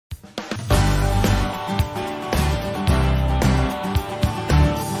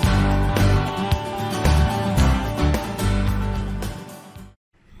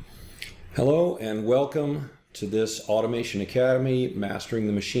Hello and welcome to this Automation Academy Mastering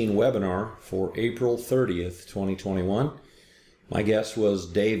the Machine webinar for April 30th, 2021. My guest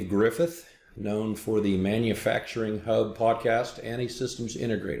was Dave Griffith, known for the Manufacturing Hub podcast and a systems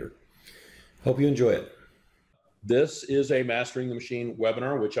integrator. Hope you enjoy it. This is a Mastering the Machine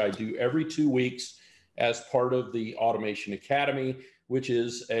webinar, which I do every 2 weeks as part of the Automation Academy, which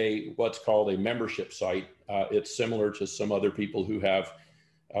is what's called a membership site. It's similar to some other people who have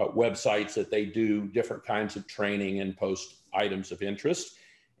websites that they do different kinds of training and post items of interest.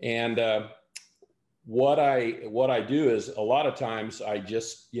 And what I do is a lot of times I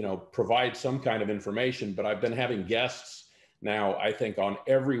just provide some kind of information, but I've been having guests now, I think, on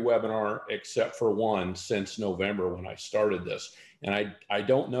every webinar except for one since November when I started this. And I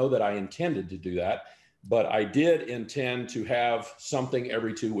don't know that I intended to do that, but I did intend to have something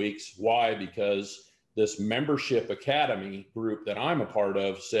every 2 weeks. Why? Because this membership academy group that I'm a part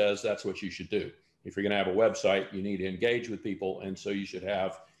of says that's what you should do. If you're going to have a website, you need to engage with people. And so you should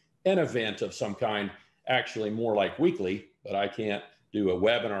have an event of some kind, actually more like weekly, but I can't do a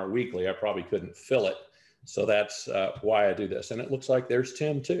webinar weekly. I probably couldn't fill it. So that's why I do this. And it looks like there's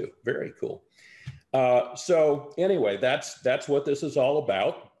Tim too. Very cool. So anyway, that's what this is all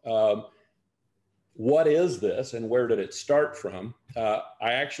about. What is this and where did it start from?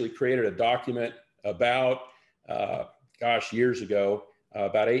 I actually created a document about, years ago,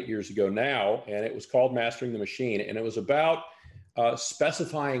 about 8 years ago now, and it was called Mastering the Machine. And it was about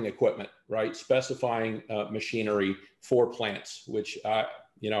specifying equipment, right? Specifying machinery for plants, which,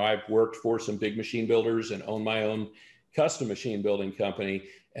 I've worked for some big machine builders and own my own custom machine building company.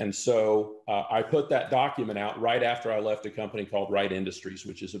 And so I put that document out right after I left a company called Wright Industries,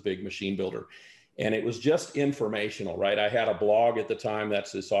 which is a big machine builder. And it was just informational, right? I had a blog at the time,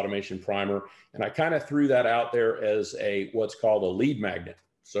 that's this automation primer. And I kind of threw that out there as what's called a lead magnet.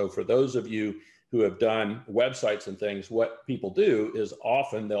 So for those of you who have done websites and things, what people do is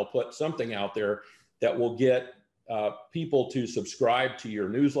often they'll put something out there that will get people to subscribe to your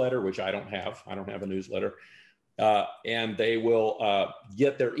newsletter, which I don't have. I don't have a newsletter. And they will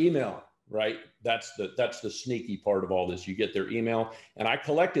get their email, right? That's the sneaky part of all this. You get their email. And I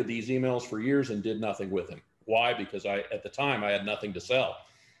collected these emails for years and did nothing with them. Why? Because at the time I had nothing to sell.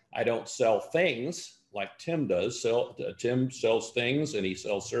 I don't sell things like Tim does. Tim sells things and he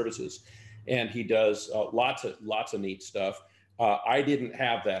sells services, and he does lots of neat stuff. I didn't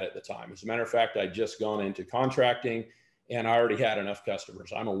have that at the time. As a matter of fact, I'd just gone into contracting and I already had enough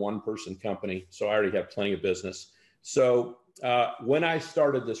customers. I'm a one-person company, so I already have plenty of business. So when I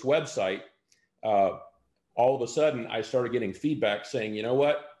started this website, all of a sudden I started getting feedback saying, you know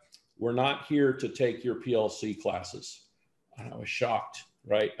what, we're not here to take your PLC classes. And I was shocked,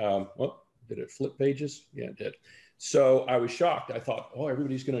 right? Did it flip pages? Yeah, it did. So I was shocked. I thought,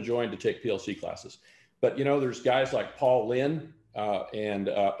 everybody's going to join to take PLC classes. But there's guys like Paul Lynn and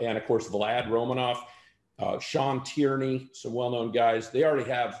of course Vlad Romanoff, Sean Tierney, some well-known guys. They already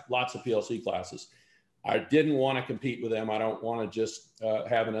have lots of PLC classes. I didn't want to compete with them. I don't want to just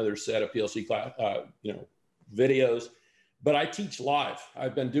have another set of PLC class, videos. But I teach live.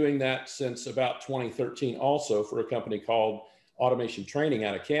 I've been doing that since about 2013, also for a company called Automation Training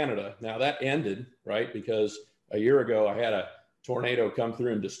out of Canada. Now that ended, right? Because a year ago I had a tornado come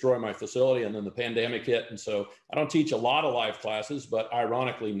through and destroy my facility, and then the pandemic hit. And so I don't teach a lot of live classes, but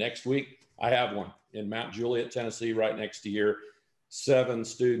ironically, next week I have one in Mount Juliet, Tennessee, right next to here. 7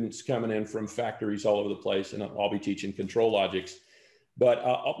 students coming in from factories all over the place, and I'll be teaching control logics. But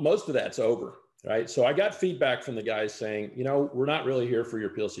most of that's over, right? So I got feedback from the guys saying, we're not really here for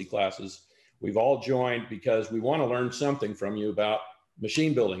your PLC classes. We've all joined because we want to learn something from you about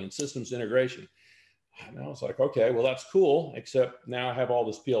machine building and systems integration. And I was like, okay, well, that's cool, except now I have all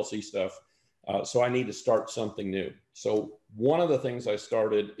this PLC stuff. So I need to start something new. So one of the things I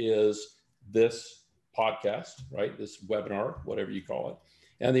started is this podcast, right? This webinar, whatever you call it.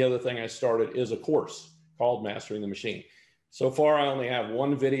 And the other thing I started is a course called Mastering the Machine. So far, I only have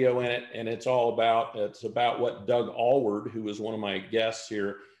one video in it, and it's about what Doug Allward, who was one of my guests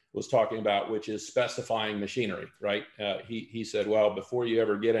here, was talking about, which is specifying machinery, right? He said, well, before you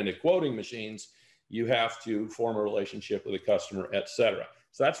ever get into quoting machines, you have to form a relationship with a customer, et cetera.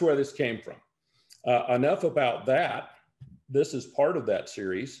 So that's where this came from. Enough about that. This is part of that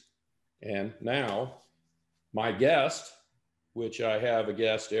series. And now my guest, which I have a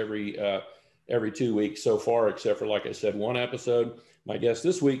guest every 2 weeks so far, except for, like I said, one episode. My guest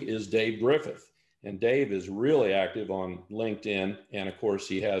this week is Dave Griffith. And Dave is really active on LinkedIn. And of course,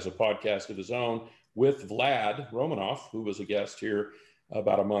 he has a podcast of his own with Vlad Romanoff, who was a guest here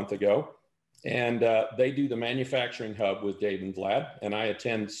about a month ago. And they do the manufacturing hub with Dave and Vlad, and I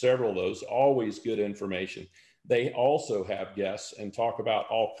attend several of those. Always good information. They also have guests and talk about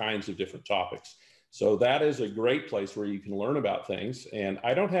all kinds of different topics. So that is a great place where you can learn about things. And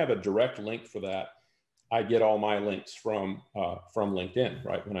I don't have a direct link for that. I get all my links from LinkedIn,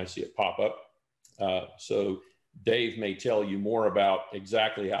 right, when I see it pop up. So Dave may tell you more about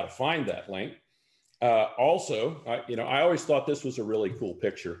exactly how to find that link. Also, I always thought this was a really cool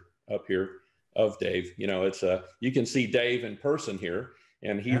picture up here of Dave. It's you can see Dave in person here,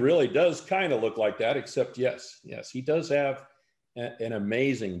 and he really does kind of look like that, except yes, he does have an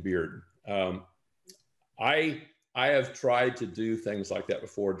amazing beard. I have tried to do things like that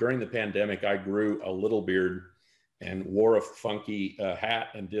before. During the pandemic, I grew a little beard and wore a funky hat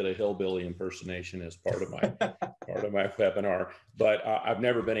and did a hillbilly impersonation as part of my webinar. But I've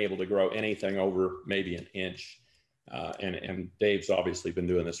never been able to grow anything over maybe an inch. And Dave's obviously been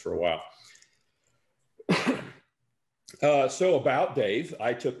doing this for a while. So about Dave,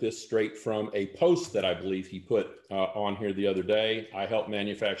 I took this straight from a post that I believe he put on here the other day. I help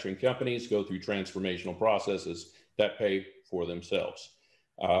manufacturing companies go through transformational processes that pay for themselves.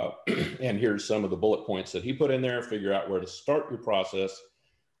 And here's some of the bullet points that he put in there. Figure out where to start your process.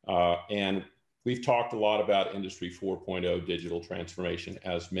 And we've talked a lot about Industry 4.0 digital transformation,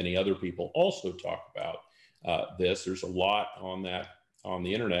 as many other people also talk about this. There's a lot on that on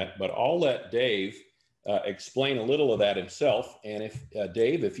the internet, but I'll let Dave explain a little of that himself. And if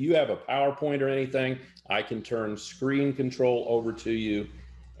Dave, if you have a PowerPoint or anything, I can turn screen control over to you.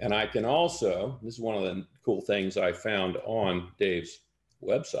 And I can also, this is one of the cool things I found on Dave's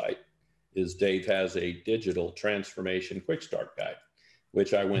website, is Dave has a digital transformation quick start guide,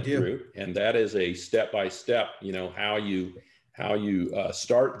 which I went through. And that is a step-by-step, how you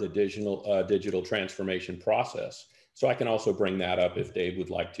start the digital transformation process. So I can also bring that up if Dave would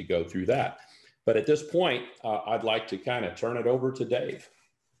like to go through that. But at this point, I'd like to kind of turn it over to Dave.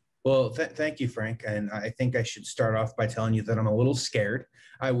 Well, thank you, Frank. And I think I should start off by telling you that I'm a little scared.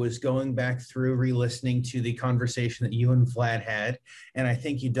 I was going back through re-listening to the conversation that you and Vlad had. And I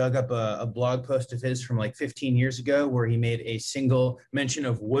think you dug up a blog post of his from like 15 years ago where he made a single mention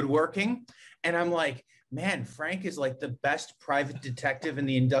of woodworking. And I'm like, man, Frank is like the best private detective in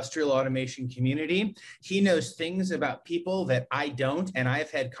the industrial automation community. He knows things about people that I don't. And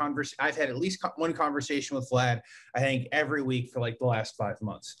I've had at least one conversation with Vlad, I think every week for like the last 5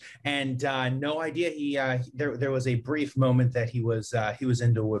 months. And no idea there was a brief moment that he was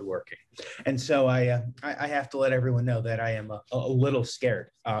into woodworking. And so I have to let everyone know that I am a little scared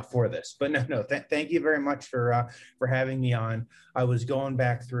for this. But no, thank you very much for having me on. I was going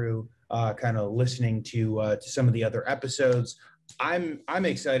back through kind of listening to some of the other episodes. I'm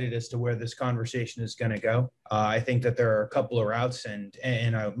excited as to where this conversation is going to go. I think that there are a couple of routes, and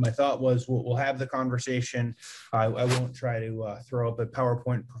my thought was we'll have the conversation. I won't try to throw up a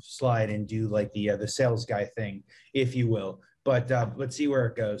PowerPoint slide and do like the sales guy thing, if you will. But let's see where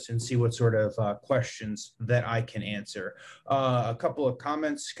it goes and see what sort of questions that I can answer. A couple of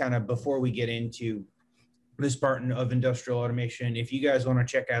comments kind of before we get into this part of industrial automation. If you guys want to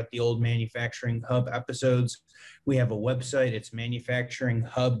check out the old Manufacturing Hub episodes, we have a website. It's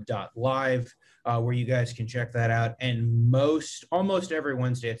manufacturinghub.live, where you guys can check that out. And almost every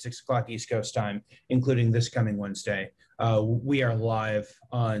Wednesday at 6 o'clock East Coast time, including this coming Wednesday, we are live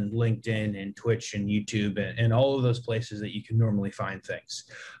on LinkedIn and Twitch and YouTube and all of those places that you can normally find things.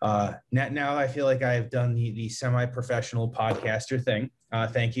 Now I feel like I have done the semi-professional podcaster thing.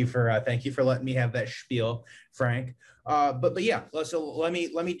 Thank you for letting me have that spiel, Frank. But yeah, so let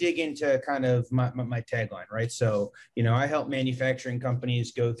me dig into kind of my tagline, right? So, I help manufacturing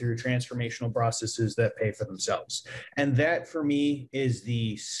companies go through transformational processes that pay for themselves. And that for me is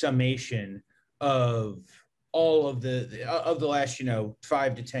the summation of all of the last,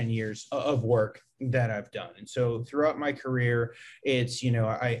 5 to 10 years of work that I've done. And so throughout my career, it's,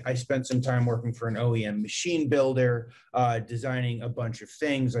 I spent some time working for an OEM machine builder, designing a bunch of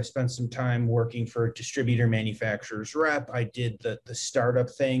things. I spent some time working for a distributor manufacturer's rep. I did the startup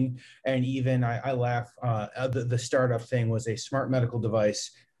thing. And even I laugh, the startup thing was a smart medical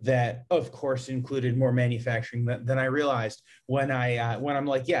device that of course included more manufacturing than I realized when I'm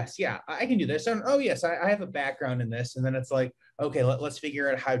like, yes, yeah, I can do this. And, oh yes, I have a background in this. And then it's like, okay, let's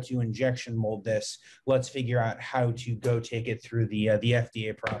figure out how to injection mold this. Let's figure out how to go take it through the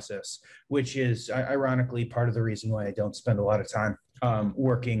FDA process, which is ironically part of the reason why I don't spend a lot of time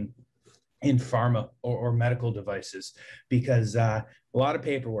working in pharma or medical devices, because a lot of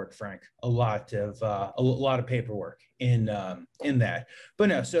paperwork, Frank, a lot of paperwork in that. But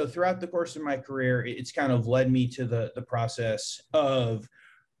no, so throughout the course of my career, it's kind of led me to the process of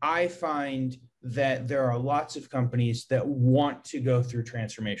I find that there are lots of companies that want to go through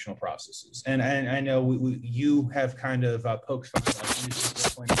transformational processes. And I know you have kind of poked fun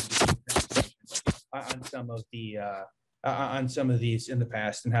on some of the on some of these in the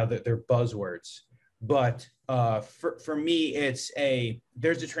past and how they're buzzwords. But for me, there's a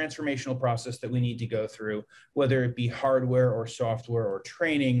transformational process that we need to go through, whether it be hardware or software or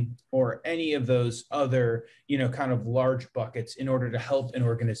training or any of those other, kind of large buckets in order to help an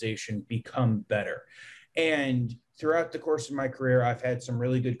organization become better. And throughout the course of my career, I've had some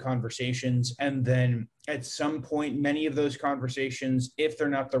really good conversations. And then at some point, many of those conversations, if they're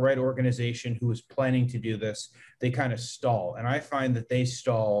not the right organization who is planning to do this, they kind of stall. And I find that they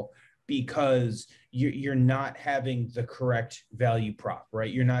stall because you're not having the correct value prop,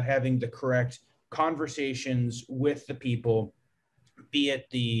 right? You're not having the correct conversations with the people, be it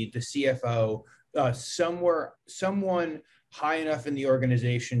the CFO, someone high enough in the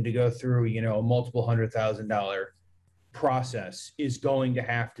organization to go through, a multiple $100,000 process is going to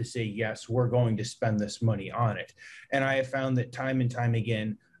have to say, yes, we're going to spend this money on it. And I have found that time and time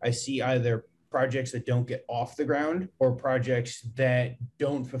again, I see either projects that don't get off the ground or projects that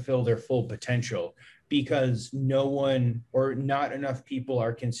don't fulfill their full potential because no one or not enough people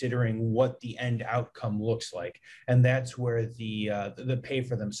are considering what the end outcome looks like. And that's where the pay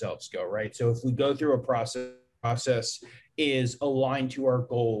for themselves go, right? So if we go through a process is aligned to our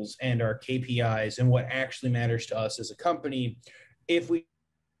goals and our KPIs and what actually matters to us as a company, if we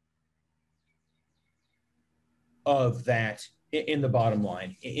of that in the bottom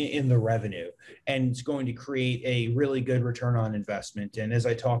line, in the revenue, and it's going to create a really good return on investment. And as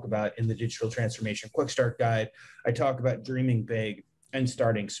I talk about in the Digital Transformation Quick Start Guide, I talk about dreaming big and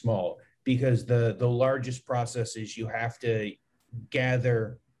starting small, because the largest process is you have to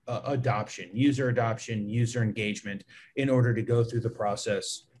gather user adoption, user engagement in order to go through the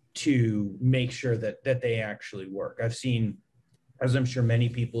process to make sure that they actually work. I've seen, as I'm sure many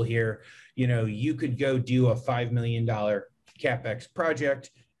people here, you could go do a $5 million CapEx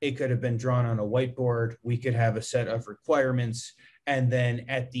project. It could have been drawn on a whiteboard. We could have a set of requirements. And then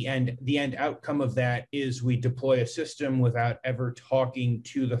at the end outcome of that is we deploy a system without ever talking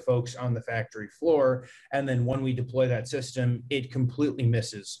to the folks on the factory floor. And then when we deploy that system, it completely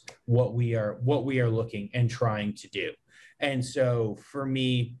misses what we are looking and trying to do. And so for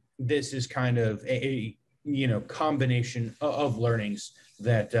me, this is kind of a combination of learnings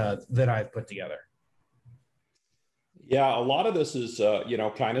that I've put together. Yeah, a lot of this is,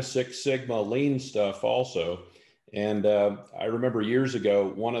 kind of Six Sigma lean stuff also. And I remember years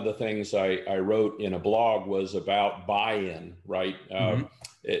ago, one of the things I wrote in a blog was about buy-in, right? Mm-hmm.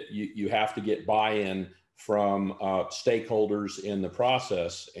 You have to get buy-in from stakeholders in the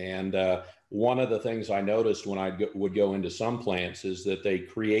process. And one of the things I noticed when I would go into some plants is that they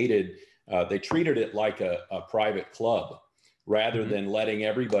treated it like a private club, rather than letting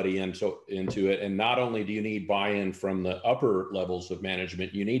everybody into it. And not only do you need buy-in from the upper levels of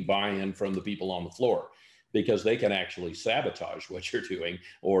management, you need buy-in from the people on the floor, because they can actually sabotage what you're doing,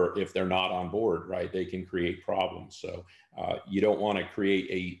 or if they're not on board, right, they can create problems. So you don't want to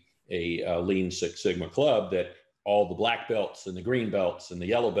create a lean Six Sigma club that all the black belts and the green belts and the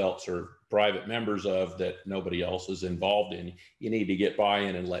yellow belts are private members of, that nobody else is involved in. You need to get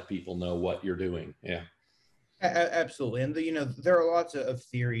buy-in and let people know what you're doing. Yeah. Absolutely. And there are lots of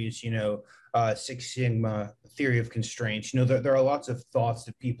theories, Six Sigma, theory of constraints, there are lots of thoughts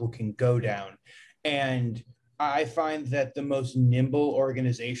that people can go down. And I find that the most nimble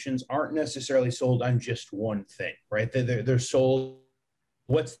organizations aren't necessarily sold on just one thing, right? They're sold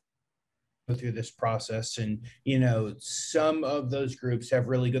what's through this process. And, some of those groups have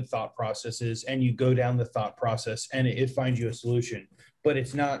really good thought processes, and you go down the thought process and it finds you a solution. But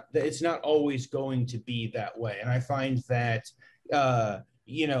it's not always going to be that way. And I find that,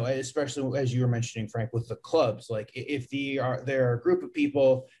 especially as you were mentioning, Frank, with the clubs, like if there are a group of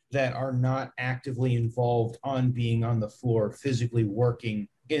people that are not actively involved on being on the floor, physically working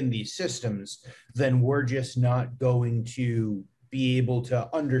in these systems, then we're just not going to be able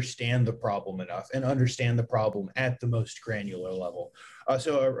to understand the problem enough and understand the problem at the most granular level.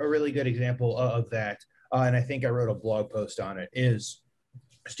 So a really good example of that, and I think I wrote a blog post on it, is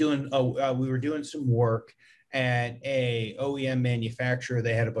we were doing some work at a OEM manufacturer.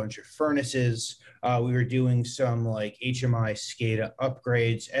 They had a bunch of furnaces. We were doing some like HMI SCADA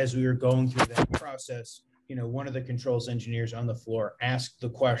upgrades. As we were going through that process, one of the controls engineers on the floor asked the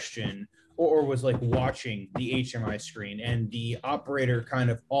question, or was like watching the HMI screen, and the operator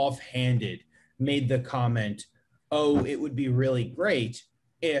kind of offhanded made the comment, "Oh, it would be really great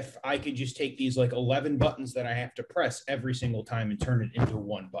if I could just take these like 11 buttons that I have to press every single time and turn it into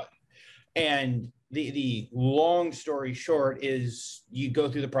one button. And the long story short is you go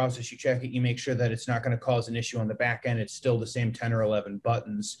through the process, you check it, you make sure that it's not going to cause an issue on the back end. It's still the same 10 or 11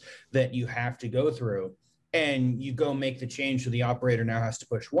 buttons that you have to go through. And you go make the change, so the operator now has to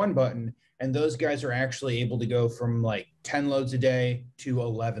push one button. And those guys are actually able to go from like 10 loads a day to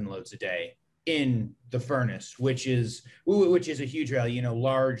 11 loads a day in the furnace, which is a huge value,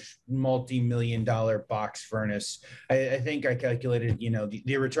 large multi-million-dollar box furnace. I think I calculated,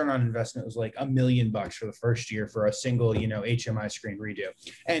 the return on investment was like $1 million for the first year for a single, HMI screen redo.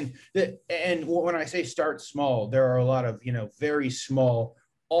 And when I say start small, there are a lot of, very small,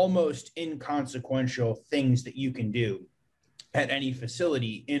 almost inconsequential things that you can do at any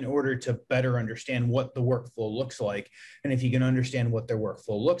facility in order to better understand what the workflow looks like. And if you can understand what their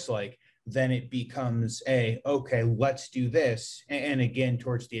workflow looks like, then it becomes okay, let's do this. And again,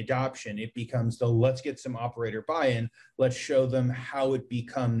 towards the adoption, it becomes let's get some operator buy-in. Let's show them how it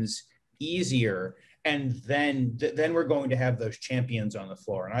becomes easier. And then we're going to have those champions on the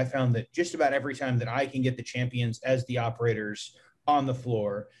floor. And I found that just about every time that I can get the champions as the operators on the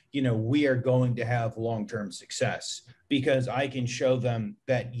floor, we are going to have long-term success, because I can show them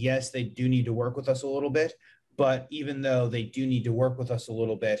that, yes, they do need to work with us a little bit, but even though they do need to work with us a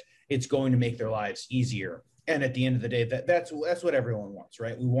little bit, it's going to make their lives easier. And at the end of the day, that's what everyone wants,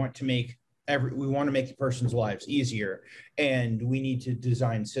 right? We want to make the person's lives easier, and we need to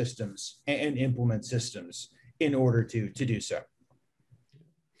design systems and implement systems in order to do so.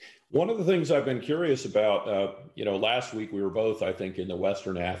 One of the things I've been curious about, last week we were both, I think, in the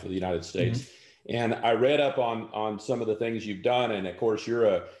western half of the United States, and I read up on some of the things you've done, and of course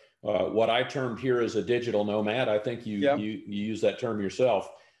you're what I termed here as a digital nomad. I think you use that term yourself.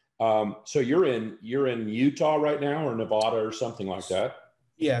 So you're in Utah right now, or Nevada, or something like that.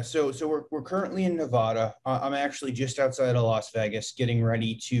 Yeah, so we're currently in Nevada. I'm actually just outside of Las Vegas, getting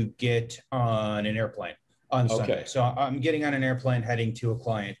ready to get on an airplane on Sunday. Okay. So I'm getting on an airplane, heading to a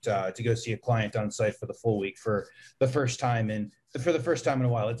client to go see a client on site for the full week for the first time in a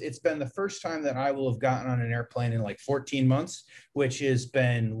while. It's been the first time that I will have gotten on an airplane in like 14 months, which has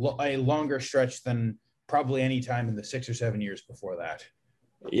been a longer stretch than probably any time in the 6 or 7 years before that.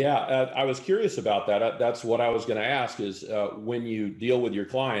 Yeah, I was curious about that. That's what I was going to ask is when you deal with your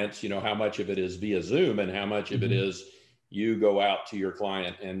clients, how much of it is via Zoom and how much of it is you go out to your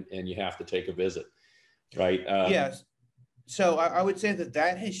client and you have to take a visit, right? Yes. So I would say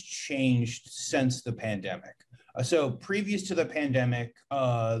that has changed since the pandemic. So previous to the pandemic,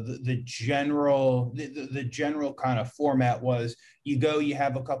 the general kind of format was you go, you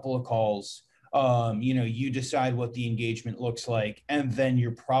have a couple of calls. You decide what the engagement looks like, and then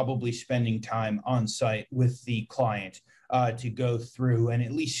you're probably spending time on site with the client to go through and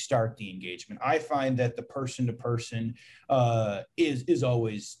at least start the engagement. I find that the person to person is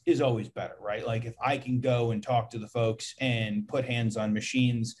always better, right? Like if I can go and talk to the folks and put hands on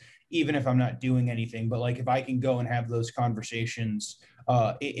machines, even if I'm not doing anything, but like if I can go and have those conversations,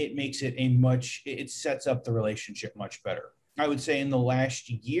 it makes it it sets up the relationship much better. I would say in the last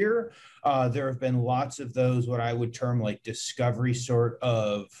year, there have been lots of those, what I would term like discovery sort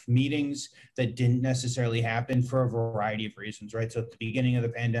of meetings that didn't necessarily happen for a variety of reasons, right? So at the beginning of the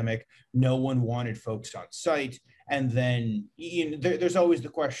pandemic, no one wanted folks on site. And then there's always the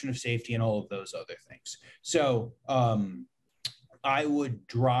question of safety and all of those other things. So I would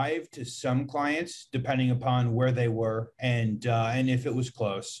drive to some clients depending upon where they were and if it was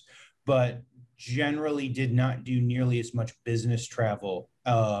close, but generally did not do nearly as much business travel.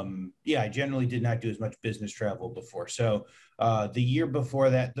 I generally did not do as much business travel before. So the year before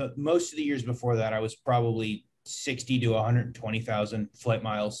that, most of the years before that, I was probably 60 to 120,000 flight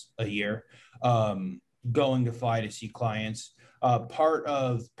miles a year, going to fly to see clients. Part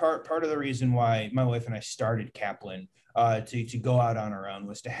of the reason why my wife and I started Capelin to go out on our own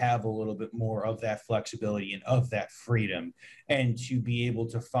was to have a little bit more of that flexibility and of that freedom, and to be able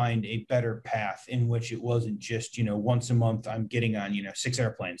to find a better path in which it wasn't just, once a month I'm getting on, 6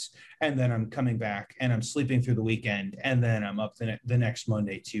 airplanes and then I'm coming back and I'm sleeping through the weekend and then I'm up the next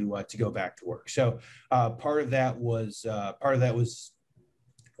Monday to go back to work. So part of that was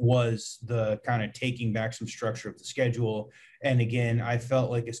the kind of taking back some structure of the schedule. And again, I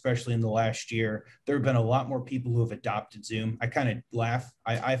felt like, especially in the last year, there have been a lot more people who have adopted Zoom. I kind of laugh.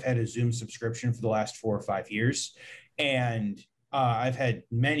 I've had a Zoom subscription for the last 4 or 5 years, and I've had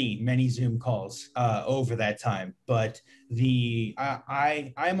many Zoom calls over that time. But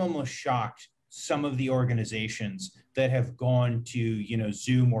I'm almost shocked some of the organizations that have gone to,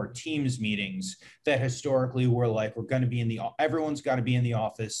 Zoom or Teams meetings that historically were like, everyone's got to be in the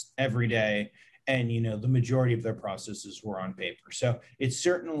office every day. And, the majority of their processes were on paper. So it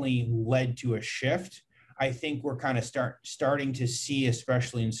certainly led to a shift. I think we're kind of starting to see,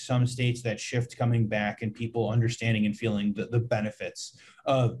 especially in some states, that shift coming back and people understanding and feeling the benefits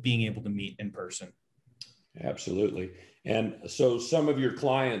of being able to meet in person. Absolutely. And so some of your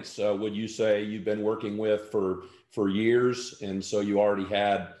clients, would you say you've been working with for years, and so you already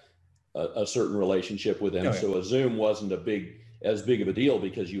had a certain relationship with them? Oh, yeah. So a Zoom wasn't as big of a deal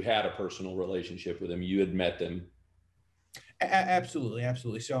because you had a personal relationship with them. You had met them.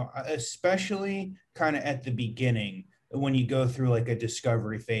 Absolutely. So especially kind of at the beginning, when you go through like a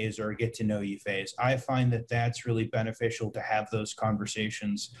discovery phase or a get to know you phase, I find that that's really beneficial to have those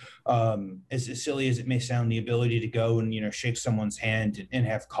conversations. As silly as it may sound, the ability to go and, shake someone's hand and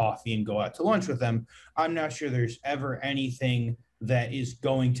have coffee and go out to lunch with them, I'm not sure there's ever anything that is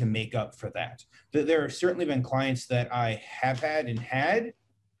going to make up for that. There have certainly been clients that I have had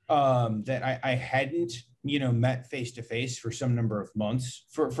that I hadn't, met face to face for some number of months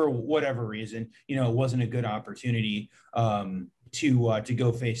for whatever reason. It wasn't a good opportunity to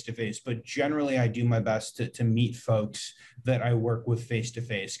go face to face. But generally, I do my best to meet folks that I work with face to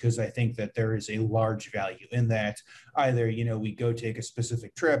face, because I think that there is a large value in that. Either we go take a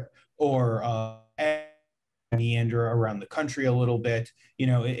specific trip, or meander around the country a little bit.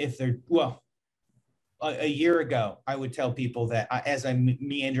 If they're a year ago, I would tell people that as I'm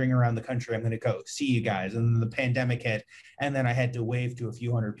meandering around the country, I'm going to go see you guys. And then the pandemic hit, and then I had to wave to a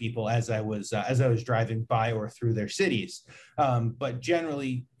few hundred people as I was driving by or through their cities. But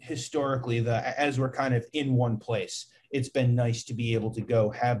generally, historically, as we're kind of in one place, it's been nice to be able to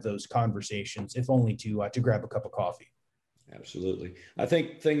go have those conversations, if only to grab a cup of coffee. Absolutely. I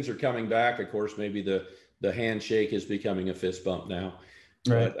think things are coming back. Of course, maybe the handshake is becoming a fist bump now.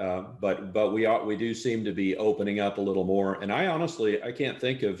 Right. But we do seem to be opening up a little more. And I can't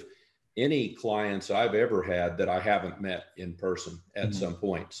think of any clients I've ever had that I haven't met in person at some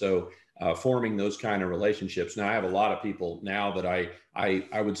point. So forming those kind of relationships. Now I have a lot of people now that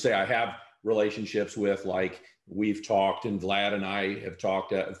I would say I have relationships with, like we've talked, and Vlad and I have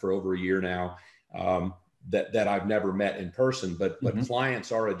talked for over a year now, that I've never met in person, but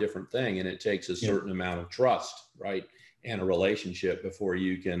clients are a different thing, and it takes a certain amount of trust, right? And a relationship before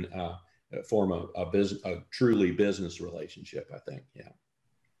you can form a truly business relationship, I think. Yeah.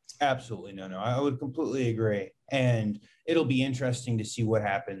 Absolutely. No, I would completely agree. And it'll be interesting to see what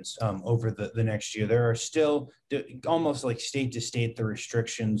happens over the next year. There are still almost like state to state, the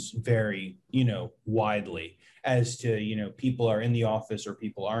restrictions vary, widely as to, people are in the office or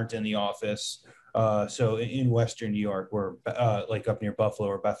people aren't in the office. So in Western New York, we're like up near Buffalo,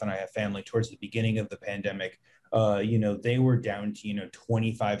 where Beth and I have family, towards the beginning of the pandemic, they were down to,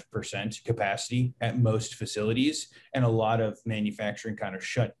 25% capacity at most facilities, and a lot of manufacturing kind of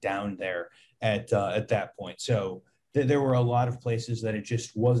shut down there at that point. So there were a lot of places that it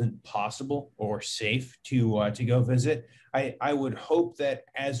just wasn't possible or safe to go visit. I would hope that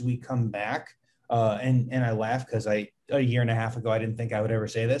as we come back, and I laugh because a year and a half ago, I didn't think I would ever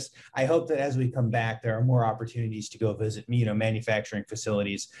say this. I hope that as we come back, there are more opportunities to go visit, manufacturing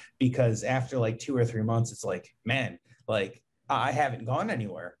facilities, because after like 2 or 3 months, it's like, man, like I haven't gone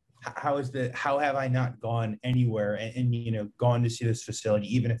anywhere. How have I not gone anywhere and gone to see this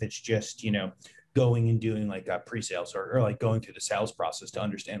facility, even if it's just, going and doing like pre-sales or like going through the sales process to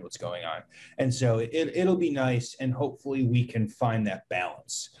understand what's going on. And so it'll be nice, and hopefully we can find that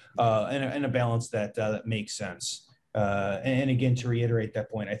balance and a balance that makes sense. And again, to reiterate that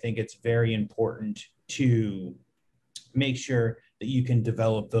point, I think it's very important to make sure that you can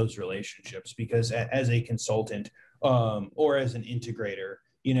develop those relationships, because as a consultant or as an integrator,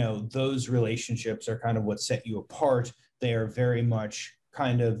 those relationships are kind of what set you apart. They are very much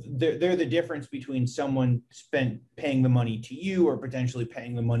they're the difference between someone paying the money to you or potentially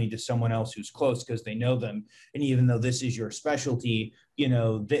paying the money to someone else who's close because they know them. And even though this is your specialty, they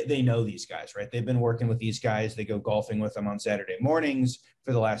know these guys, right? They've been working with these guys. They go golfing with them on Saturday mornings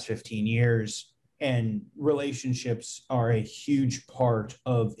for the last 15 years. And relationships are a huge part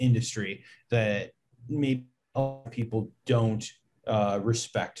of industry that maybe a lot of people don't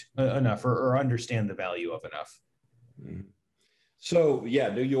respect enough or understand the value of enough. Mm-hmm. So yeah,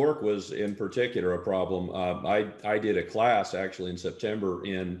 New York was in particular a problem. I did a class actually in September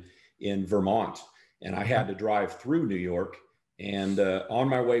in Vermont, and I had to drive through New York. And on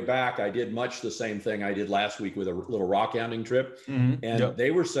my way back, I did much the same thing I did last week with a little rock hounding trip. Mm-hmm. And they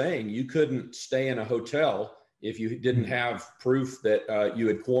were saying you couldn't stay in a hotel if you didn't have proof that you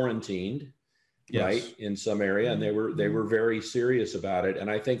had quarantined, right, Yes. in some area, and they were very serious about it. And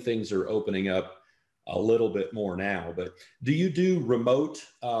I think things are opening up a little bit more now. But do you do remote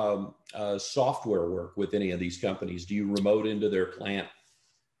software work with any of these companies? Do you remote into their plant?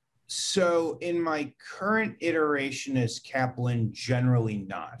 So in my current iteration as Capelin, generally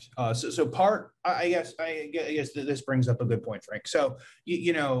not. So part, I guess that this brings up a good point, Frank. So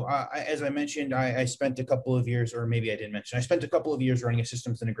as I mentioned, I spent a couple of years, or maybe I didn't mention, I spent a couple of years running a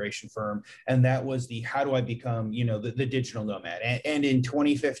systems integration firm, and that was the how do I become, the digital nomad. And in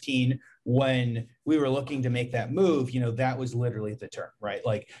 2015, when we were looking to make that move, that was literally the term, right?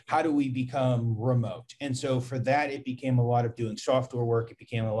 Like, how do we become remote? And so for that, it became a lot of doing software work. It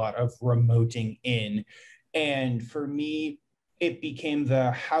became a lot of remoting in. And for me, it became the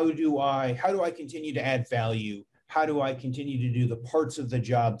how do I continue to add value? How do I continue to do the parts of the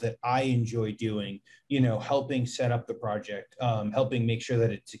job that I enjoy doing, helping set up the project, helping make sure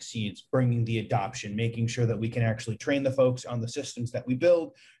that it succeeds, bringing the adoption, making sure that we can actually train the folks on the systems that we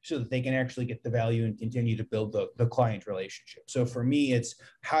build so that they can actually get the value and continue to build the client relationship. So for me, it's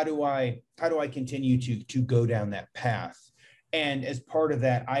how do I continue to go down that path? And as part of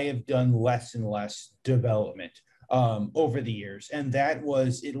that, I have done less and less development over the years. And that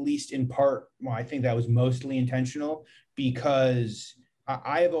was, at least in part, well, I think that was mostly intentional, because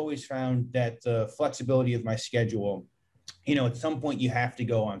I have always found that the flexibility of my schedule, at some point you have to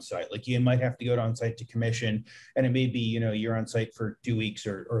go on site. Like, you might have to go on site to commission, and it may be, you're on site for 2 weeks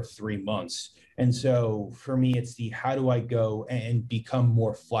or 3 months. And so for me, it's the how do I go and become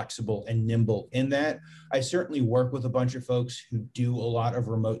more flexible and nimble in that. I certainly work with a bunch of folks who do a lot of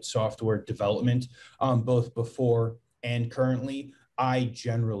remote software development, both before and currently. I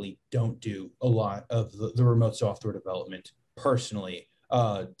generally don't do a lot of the remote software development personally,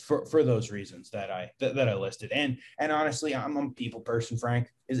 for those reasons that I listed. And honestly, I'm a people person,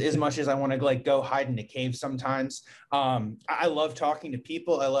 Frank. As much as I want to go hide in a cave sometimes, I love talking to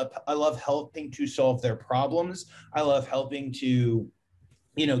people. I love helping to solve their problems. I love helping to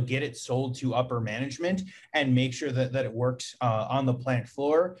get it sold to upper management and make sure that it works on the plant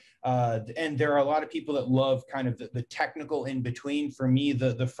floor. And there are a lot of people that love kind of the technical in between. For me,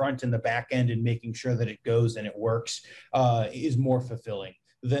 the front and the back end and making sure that it goes and it works is more fulfilling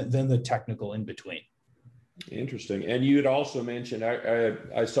than the technical in between. Interesting. And you had also mentioned,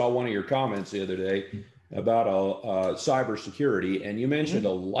 I saw one of your comments the other day about a cybersecurity, and you mentioned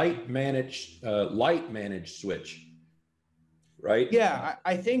a light managed switch. Right? Yeah,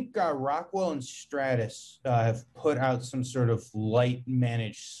 I think Rockwell and Stratus have put out some sort of light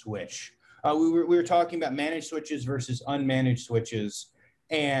managed switch. We were talking about managed switches versus unmanaged switches,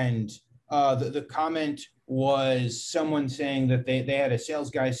 and the comment was someone saying that they had a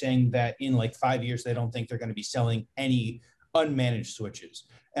sales guy saying that in like 5 years they don't think they're going to be selling any unmanaged switches,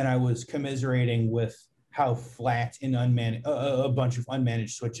 and I was commiserating with how flat and a bunch of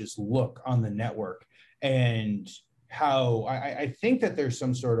unmanaged switches look on the network, and how I think that there's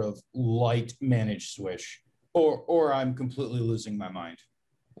some sort of light managed switch, or I'm completely losing my mind.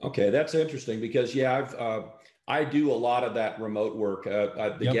 Okay, that's interesting, because I do a lot of that remote work.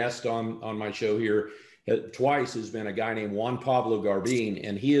 The guest on my show here twice has been a guy named Juan Pablo Garbin,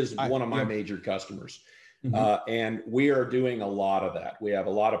 and he is one of my major customers. And we are doing a lot of that. We have a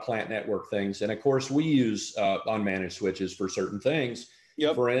lot of plant network things, and of course we use unmanaged switches for certain things.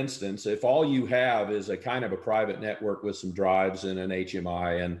 For instance, if all you have is a kind of a private network with some drives and an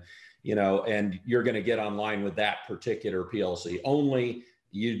HMI, and and you're going to get online with that particular PLC only,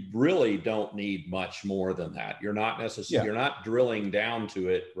 you really don't need much more than that. You're not necessarily, you're not drilling down to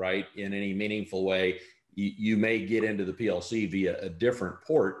it, right, in any meaningful way. You may get into the PLC via a different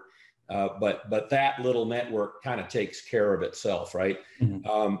port, but that little network kind of takes care of itself, right?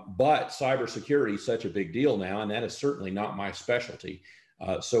 But cybersecurity is such a big deal now, and that is certainly not my specialty.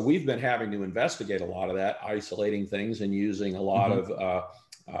 So we've been having to investigate a lot of that, isolating things and using a lot of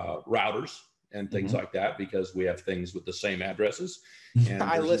routers and things like that, because we have things with the same addresses. And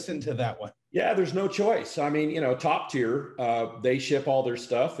I listened to that one. Yeah, there's no choice. I mean, top tier, they ship all their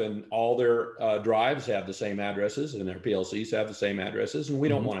stuff, and all their drives have the same addresses, and their PLCs have the same addresses, and we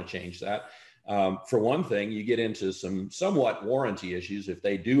don't want to change that. For one thing, you get into some somewhat warranty issues if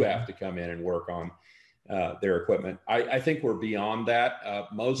they do have to come in and work on their equipment. I think we're beyond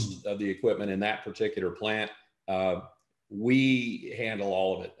that. Most of the equipment in that particular plant, we handle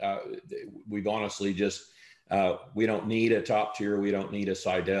all of it. We've honestly just, we don't need a top tier. We don't need a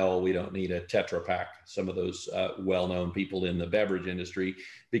Seidel. We don't need a Tetra Pak, some of those well-known people in the beverage industry,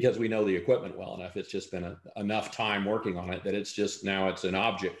 because we know the equipment well enough. It's just been enough time working on it that it's just, now it's an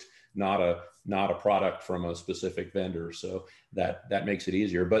object not a product from a specific vendor. So that makes it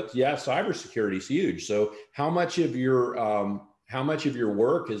easier. But yeah, cybersecurity is huge. So how much of your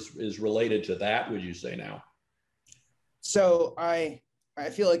work is related to that, would you say now? So I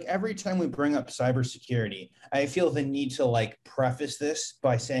feel like every time we bring up cybersecurity, I feel the need to like preface this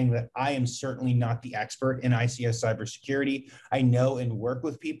by saying that I am certainly not the expert in ICS cybersecurity. I know and work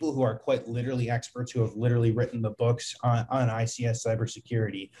with people who are quite literally experts who have literally written the books on ICS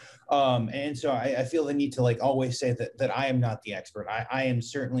cybersecurity. And so I feel the need to like always say that I am not the expert. I am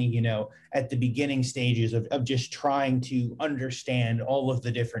certainly, at the beginning stages of just trying to understand all of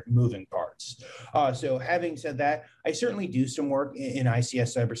the different moving parts. So having said that, I certainly do some work in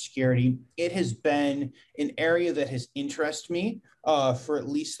ICS cybersecurity. It has been an area that has interested me for at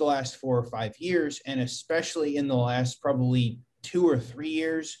least the last 4 or 5 years, and especially in the last probably 2 or 3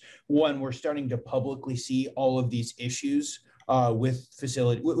 years, when we're starting to publicly see all of these issues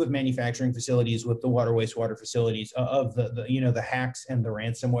with manufacturing facilities, with the water wastewater facilities of the hacks and the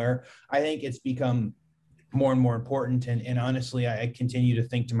ransomware. I think it's become more and more important, and honestly, I continue to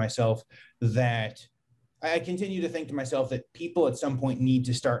think to myself that people at some point need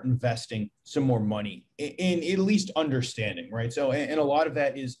to start investing some more money in at least understanding, right? So, and a lot of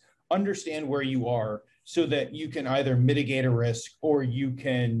that is understand where you are so that you can either mitigate a risk or you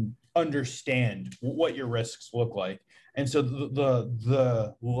can understand what your risks look like. And so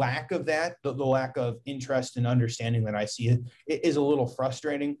the lack of that, the lack of interest and understanding that I see it is a little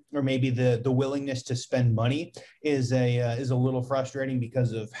frustrating, or maybe the willingness to spend money is a little frustrating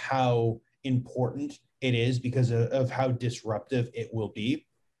because of how important it is, because of how disruptive it will be.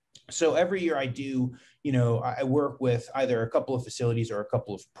 So every year I do, I work with either a couple of facilities or a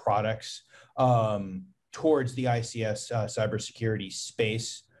couple of products towards the ICS cybersecurity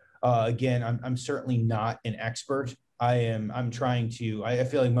space. Again, I'm certainly not an expert. I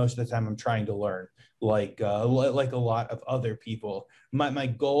feel like most of the time I'm trying to learn, like a lot of other people. My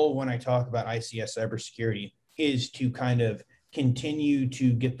goal when I talk about ICS cybersecurity is to kind of continue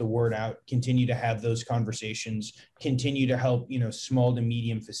to get the word out, continue to have those conversations, continue to help, small to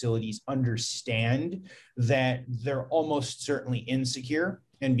medium facilities understand that they're almost certainly insecure.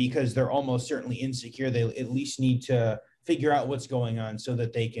 And because they're almost certainly insecure, they at least need to figure out what's going on so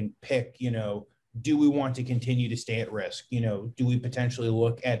that they can pick, do we want to continue to stay at risk? Do we potentially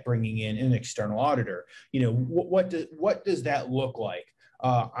look at bringing in an external auditor? What does that look like?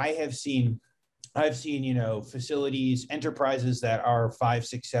 I've seen, facilities, enterprises that are 5,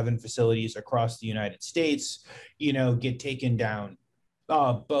 6, 7 facilities across the United States, get taken down,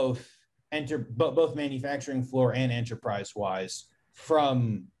 both manufacturing floor and enterprise wise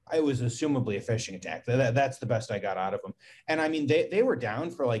from, it was assumably a phishing attack. That's the best I got out of them. And I mean, they were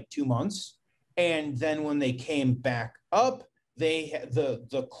down for like 2 months. And then when they came back up,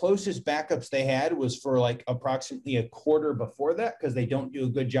 the closest backups they had was for like approximately a quarter before that, because they don't do a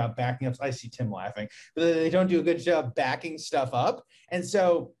good job backing up. I see Tim laughing, but they don't do a good job backing stuff up. And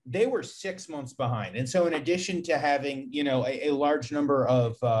so they were 6 months behind. And so in addition to having, a large number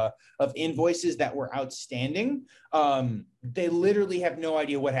of invoices that were outstanding, they literally have no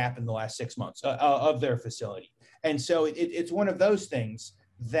idea what happened the last 6 months of their facility. And so it's one of those things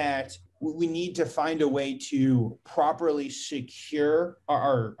that we need to find a way to properly secure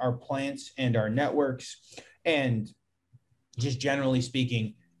our plants and our networks. And just generally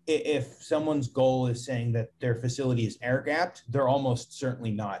speaking, if someone's goal is saying that their facility is air gapped, they're almost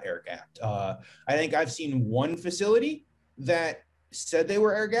certainly not air gapped. I think I've seen one facility that said they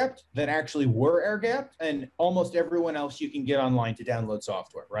were air gapped that actually were air gapped, and almost everyone else you can get online to download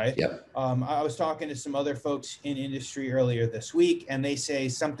software, right? Yep. I was talking to some other folks in industry earlier this week, and they say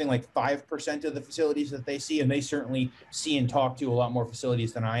something like 5% of the facilities that they see, and they certainly see and talk to a lot more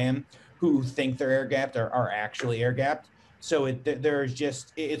facilities than I am, who think they're air gapped are actually air gapped. So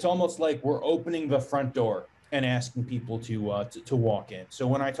it's almost like we're opening the front door and asking people to walk in. So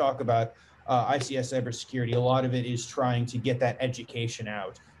when I talk about ICS cybersecurity, a lot of it is trying to get that education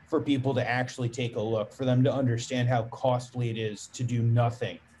out for people to actually take a look, for them to understand how costly it is to do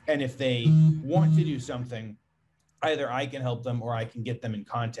nothing. And if they want to do something, either I can help them or I can get them in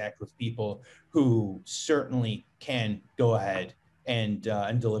contact with people who certainly can go ahead and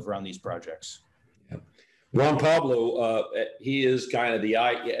deliver on these projects. Yep. Juan Pablo, he is kind of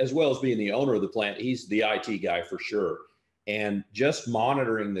as well as being the owner of the plant, he's the IT guy for sure. And just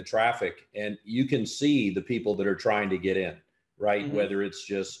monitoring the traffic, and you can see the people that are trying to get in, right? Mm-hmm. Whether it's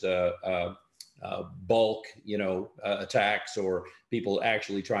just bulk, attacks, or people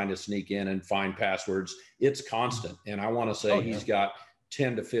actually trying to sneak in and find passwords. It's constant. And I want to say he's got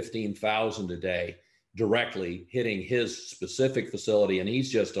 10 to 15,000 a day. directly hitting his specific facility, and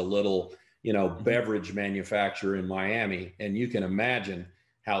he's just a little, beverage manufacturer in Miami. And you can imagine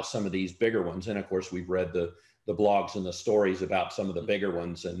how some of these bigger ones, and of course we've read the blogs and the stories about some of the bigger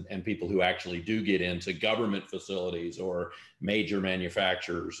ones and people who actually do get into government facilities or major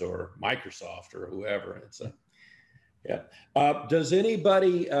manufacturers or Microsoft or whoever. It's yeah. Does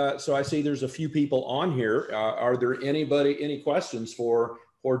anybody, so I see there's a few people on here. Are there any questions for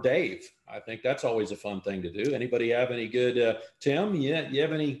Dave? I think that's always a fun thing to do. Anybody have any good, Tim, you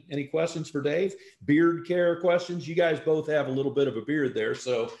have any questions for Dave? Beard care questions? You guys both have a little bit of a beard there.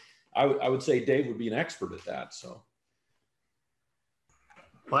 So I would say Dave would be an expert at that. So.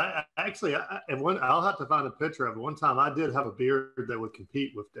 Well, actually, I'll have to find a picture of it. One time I did have a beard that would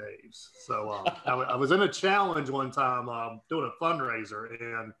compete with Dave's. So I was in a challenge one time doing a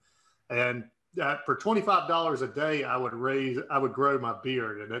fundraiser, and for $25 a day, I would grow my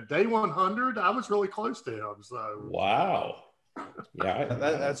beard. And at day 100, I was really close to him. So wow, yeah,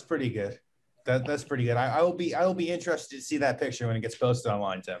 that's pretty good. That's pretty good. I will be interested to see that picture when it gets posted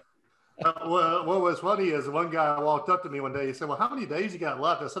online, Tim. Well, what was funny is one guy walked up to me one day. He said, "Well, how many days you got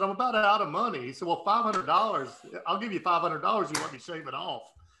left?" I said, "I'm about out of money." He said, "Well, $500. I'll give you $500. You let me shave it off."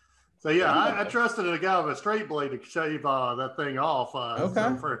 So yeah, I trusted a guy with a straight blade to shave that thing off. Okay.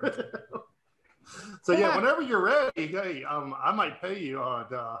 So yeah, whenever you're ready, hey, I might pay you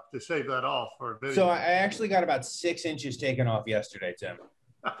to shave that off for a video. So I actually got about 6 inches taken off yesterday, Tim.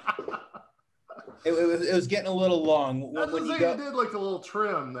 It was getting a little long. When you did like a little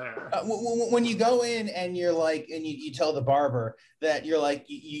trim there. When you go in and you're like, and you tell the barber that you're like,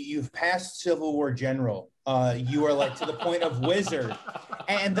 you've passed Civil War general. You are like to the point of wizard.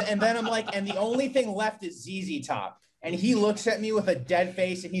 And then I'm like, and the only thing left is ZZ Top. And he looks at me with a dead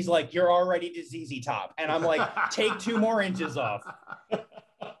face and he's like, "You're already to ZZ Top." And I'm like, "Take 2 more inches off."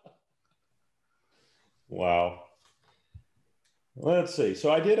 Wow. Let's see.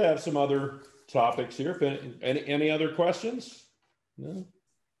 So I did have some other topics here. Any other questions? No.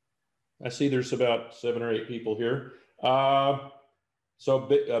 I see there's about 7 or 8 people here.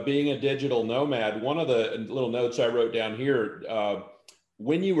 So being a digital nomad, one of the little notes I wrote down here,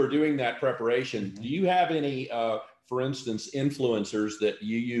 when you were doing that preparation, do you have any, for instance, influencers that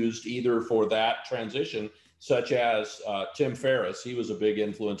you used either for that transition, such as Tim Ferriss? He was a big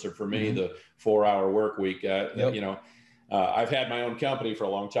influencer for me, the 4-hour work week. I've had my own company for a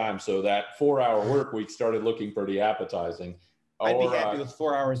long time, so that 4-hour work week started looking pretty appetizing. I'd be happy with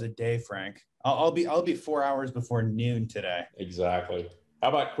 4 hours a day, Frank. I'll be 4 hours before noon today. Exactly. How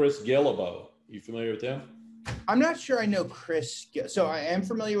about Chris Guillebeau? You familiar with him? I'm not sure I know Chris. So I am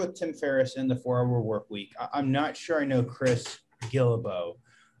familiar with Tim Ferriss and the 4-hour work week. I'm not sure I know Chris Guillebeau.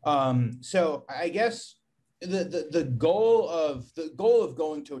 So I guess the goal of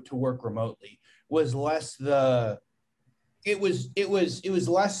going to work remotely was less it was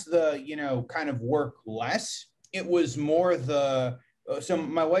less the, kind of work less. It was more so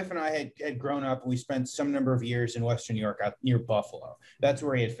my wife and I had grown up. We spent some number of years in Western New York out near Buffalo. That's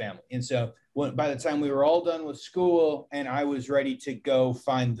where he had family. And so by the time we were all done with school and I was ready to go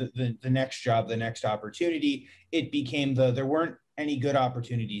find the next job, the next opportunity, it became there weren't any good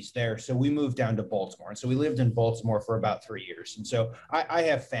opportunities there. So we moved down to Baltimore. And so we lived in Baltimore for about 3 years. And so I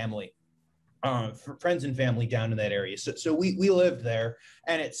have family. Friends and family down in that area. So we lived there.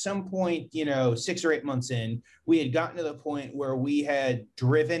 And at some point, 6 or 8 months in, we had gotten to the point where we had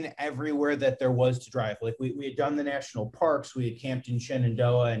driven everywhere that there was to drive. Like we had done the national parks, we had camped in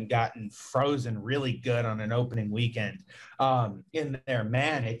Shenandoah and gotten frozen really good on an opening weekend. In there,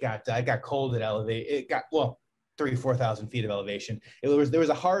 man, I got cold at elevate. It got, 3,000-4,000 feet of elevation. There was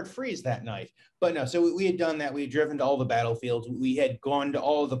a hard freeze that night, but no. So we had done that. We had driven to all the battlefields. We had gone to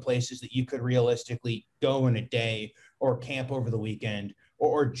all of the places that you could realistically go in a day or camp over the weekend,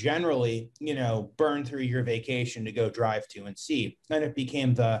 or generally, burn through your vacation to go drive to and see. And it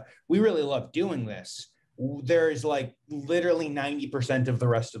became we really love doing this. There is like literally 90% of the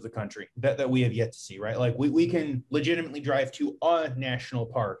rest of the country that we have yet to see, right? Like we can legitimately drive to a national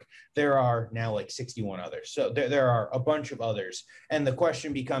park. There are now like 61 others. So there are a bunch of others. And the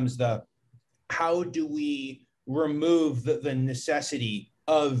question becomes how do we remove the necessity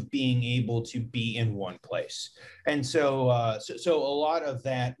of being able to be in one place? And so a lot of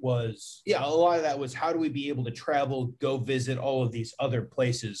that was how do we be able to travel, go visit all of these other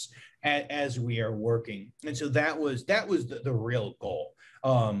places as we are working. And so that was the real goal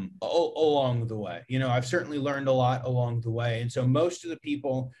along the way. I've certainly learned a lot along the way. And so most of the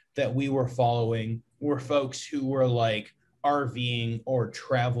people that we were following were folks who were like RVing or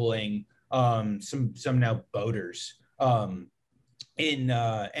traveling, some now boaters.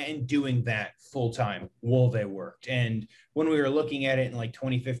 and doing that full time while they worked. And when we were looking at it in like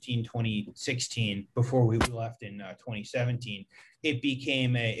 2015, 2016, before we left in 2017, it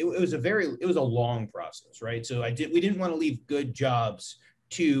became it was a long process, right? So we didn't want to leave good jobs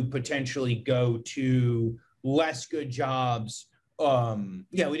to potentially go to less good jobs. We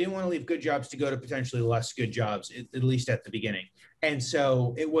didn't want to leave good jobs to go to potentially less good jobs, at least at the beginning. And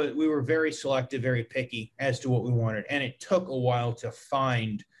so we were very selective, very picky as to what we wanted. And it took a while to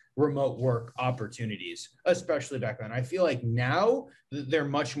find remote work opportunities, especially back then. I feel like now they're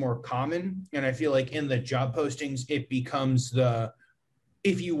much more common. And I feel like in the job postings, it becomes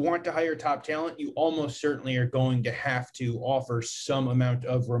if you want to hire top talent, you almost certainly are going to have to offer some amount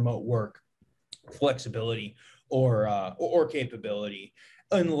of remote work flexibility or capability,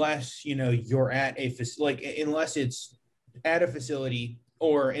 unless you're at unless it's at a facility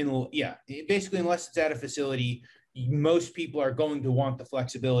basically unless it's at a facility. Most people are going to want the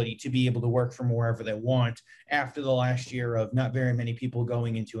flexibility to be able to work from wherever they want. After the last year of not very many people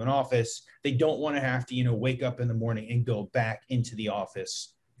going into an office, they don't want to have to wake up in the morning and go back into the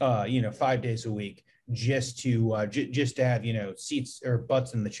office 5 days a week just to have seats or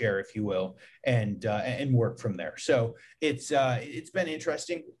butts in the chair, if you will, and work from there. So it's been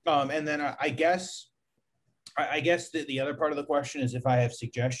interesting. And then I guess the other part of the question is if I have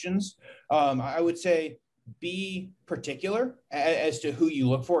suggestions. I would say be particular as to who you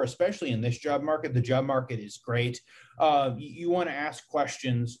look for, especially in this job market. The job market is great. You want to ask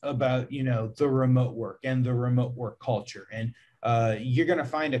questions about the remote work and the remote work culture, and you're going to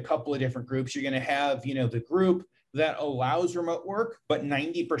find a couple of different groups. You're going to have the group that allows remote work, but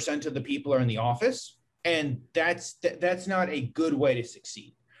 90% of the people are in the office, and that's not a good way to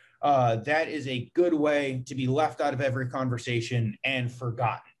succeed. That is a good way to be left out of every conversation and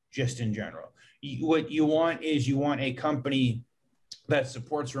forgotten, just in general. What you want is a company that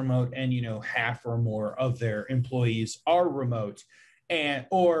supports remote, and half or more of their employees are remote, and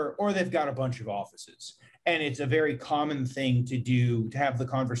or they've got a bunch of offices. And it's a very common thing to do, to have the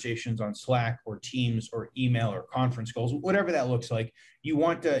conversations on Slack or Teams or email or conference calls, whatever that looks like. You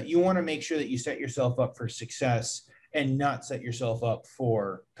want to make sure that you set yourself up for success and not set yourself up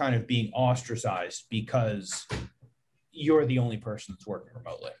for kind of being ostracized because you're the only person that's working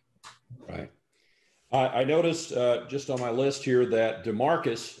remotely. Right. I noticed just on my list here that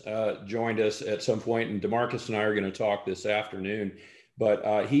DeMarcus joined us at some point, and DeMarcus and I are going to talk this afternoon,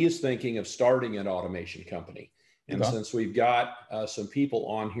 but he is thinking of starting an automation company. And since we've got some people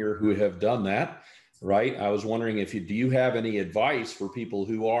on here who have done that, right, I was wondering do you have any advice for people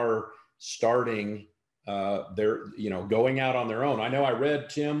who are starting going out on their own? I know I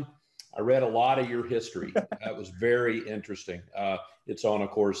read a lot of your history. That was very interesting. It's on, of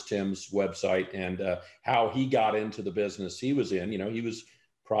course, Tim's website, and how he got into the business he was in. He was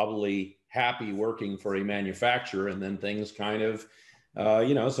probably happy working for a manufacturer, and then things kind of,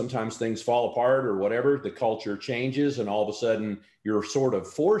 sometimes things fall apart or whatever. The culture changes, and all of a sudden you're sort of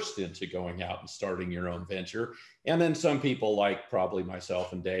forced into going out and starting your own venture. And then some people, like probably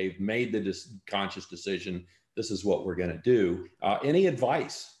myself and Dave, made the conscious decision, this is what we're going to do. Any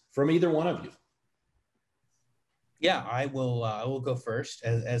advice from either one of you? Yeah, I will go first,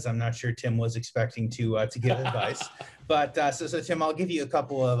 as I'm not sure Tim was expecting to give advice, but so Tim, I'll give you a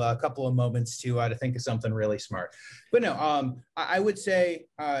couple of moments to think of something really smart. But no, I would say,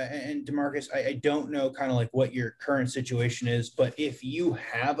 and DeMarcus, I don't know kind of like what your current situation is, but if you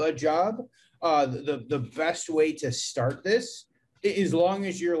have a job, the best way to start this, as long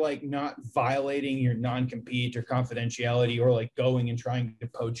as you're like not violating your non-compete or confidentiality, or like going and trying to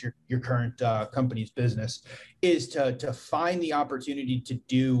poach your current company's business, is to find the opportunity to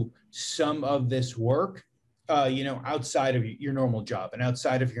do some of this work, outside of your normal job and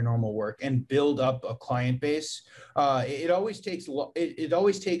outside of your normal work, and build up a client base. It always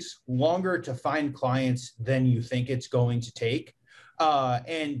takes longer to find clients than you think it's going to take.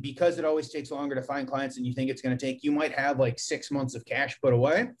 And because it always takes longer to find clients than you think it's going to take, you might have like 6 months of cash put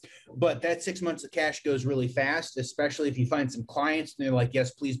away, but that 6 months of cash goes really fast, especially if you find some clients and they're like,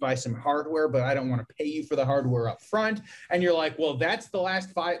 yes, please buy some hardware, but I don't want to pay you for the hardware up front. And you're like, well, that's the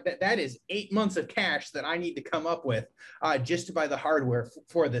last that is 8 months of cash that I need to come up with just to buy the hardware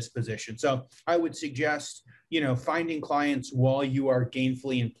for this position. So I would suggest, finding clients while you are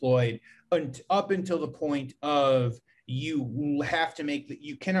gainfully employed up until the point of you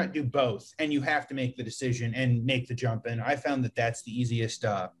cannot do both, and you have to make the decision and make the jump in. I found that that's the easiest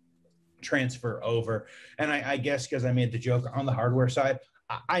transfer over. And I guess because I made the joke on the hardware side,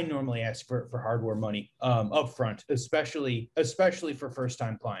 I normally ask for hardware money upfront, especially for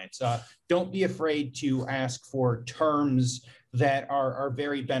first-time clients. Don't be afraid to ask for terms that are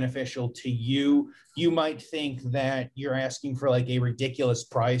very beneficial to you. You might think that you're asking for like a ridiculous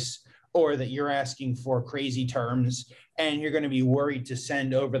price, or that you're asking for crazy terms, and you're going to be worried to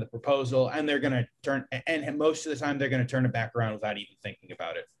send over the proposal, and they're going to turn, and most of the time they're going to turn it back around without even thinking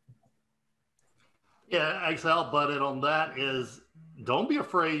about it. Yeah, actually, I'll butt in on that is don't be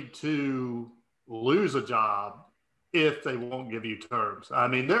afraid to lose a job if they won't give you terms. I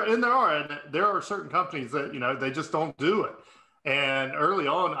mean, there are certain companies that, you know, they just don't do it. And early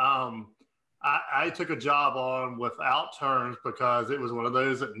on, I took a job on without terms because it was one of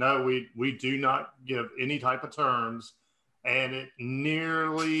those that, no, we do not give any type of terms. And it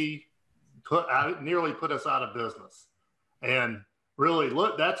nearly put us out of business. And really,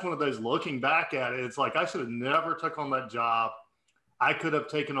 look, that's one of those, looking back at it, it's like I should have never took on that job. I could have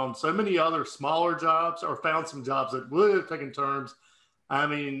taken on so many other smaller jobs or found some jobs that would have taken terms. I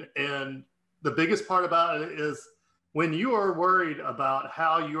mean, and the biggest part about it is when you are worried about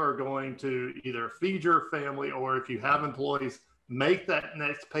how you are going to either feed your family, or if you have employees, make that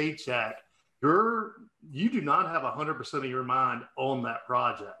next paycheck, you do not have 100% of your mind on that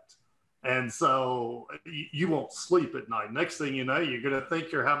project. And so you won't sleep at night. Next thing you know, you're going to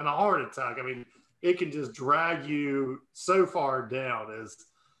think you're having a heart attack. I mean, it can just drag you so far down, as,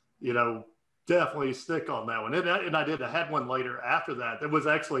 you know, definitely stick on that one. And I had one later after that. That was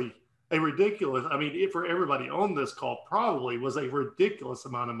actually a ridiculous, I mean, for everybody on this call, probably was a ridiculous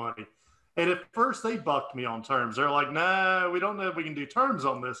amount of money. And at first they bucked me on terms. They're like, nah, we don't know if we can do terms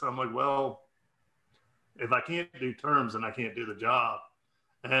on this. And I'm like, well, if I can't do terms, then I can't do the job.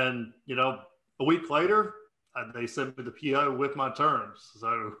 And, you know, a week later, they sent me the PO with my terms.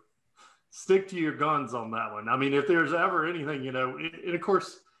 So stick to your guns on that one. I mean, if there's ever anything, you know, and of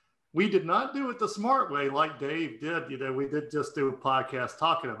course, we did not do it the smart way like Dave did. You know, we did just do a podcast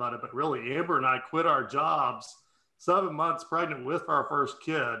talking about it, but really Amber and I quit our jobs 7 months pregnant with our first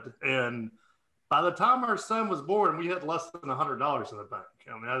kid. And by the time our son was born, we had less than $100 in the bank.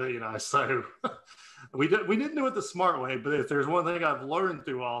 I mean, you know, so we didn't do it the smart way. But if there's one thing I've learned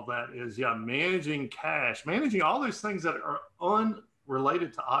through all that is, yeah, managing cash, managing all those things that are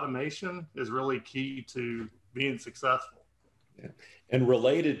unrelated to automation is really key to being successful. Yeah. And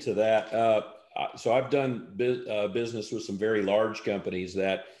related to that, so I've done business with some very large companies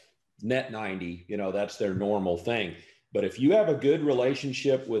that net 90, you know, that's their normal thing. But if you have a good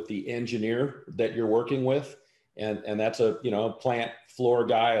relationship with the engineer that you're working with, and that's a, you know, plant floor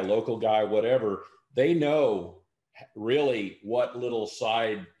guy, a local guy, whatever, they know really what little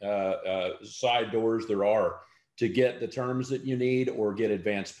side doors there are to get the terms that you need or get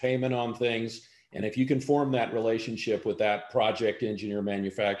advance payment on things. And if you can form that relationship with that project engineer,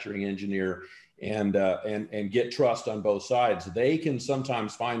 manufacturing engineer, and get trust on both sides, they can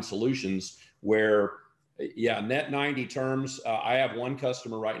sometimes find solutions where, yeah, net 90 terms. I have one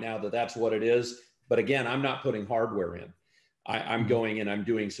customer right now that's what it is. But again, I'm not putting hardware in. I'm going in, I'm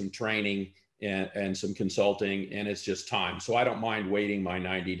doing some training and some consulting, and it's just time. So I don't mind waiting my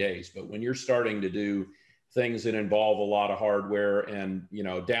 90 days. But when you're starting to do things that involve a lot of hardware and, you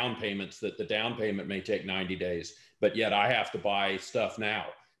know, down payments, that the down payment may take 90 days, but yet I have to buy stuff now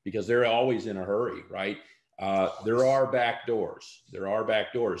because they're always in a hurry, right? There are back doors.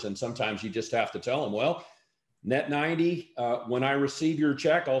 And sometimes you just have to tell them, well, net 90, when I receive your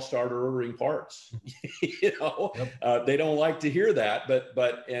check, I'll start ordering parts. You know, yep. They don't like to hear that,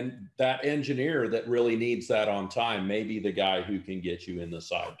 and that engineer that really needs that on time may be the guy who can get you in the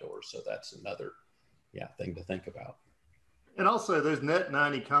side door. So that's another thing to think about. And also, those net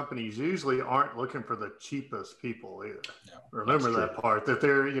 90 companies usually aren't looking for the cheapest people either. No, remember that part, that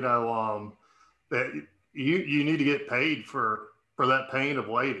they're, you know, that you need to get paid for that pain of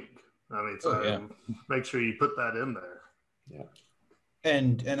waiting. I mean, so make sure you put that in there. Yeah.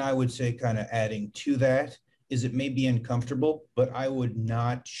 And I would say, kind of adding to that, is it may be uncomfortable, but I would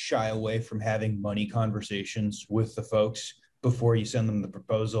not shy away from having money conversations with the folks before you send them the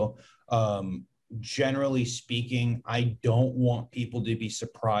proposal. Generally speaking, I don't want people to be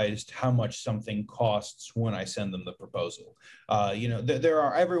surprised how much something costs when I send them the proposal. You know, there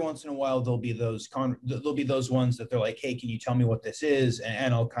are, every once in a while, there'll be those ones that they're like, hey, can you tell me what this is?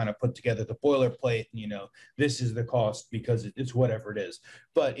 And I'll kind of put together the boilerplate, and, you know, this is the cost because it's whatever it is.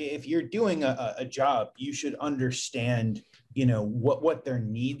 But if you're doing a job, you should understand, you know, what their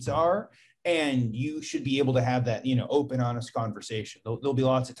needs are. And you should be able to have that, you know, open, honest conversation. There'll be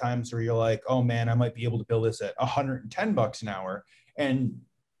lots of times where you're like, oh man, I might be able to bill this at $110 an hour. And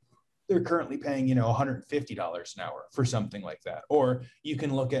they're currently paying, $150 an hour for something like that. Or you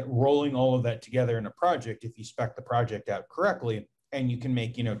can look at rolling all of that together in a project if you spec the project out correctly, and you can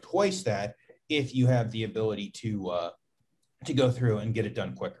make, twice that if you have the ability to go through and get it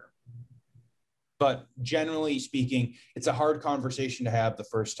done quicker. But generally speaking, it's a hard conversation to have the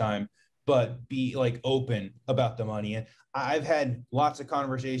first time, but be open about the money. And I've had lots of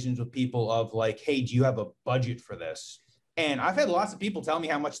conversations with people of hey, do you have a budget for this? And I've had lots of people tell me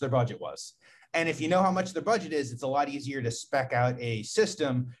how much their budget was. And if you know how much their budget is, it's a lot easier to spec out a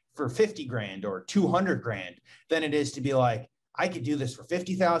system for 50 grand or 200 grand than it is to be I could do this for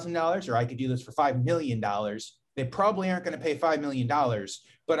 $50,000 or I could do this for $5 million. They probably aren't going to pay $5 million,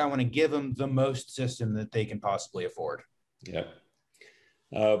 but I want to give them the most system that they can possibly afford. Yeah.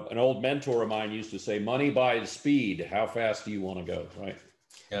 An old mentor of mine used to say, money buys speed. How fast do you want to go? Right.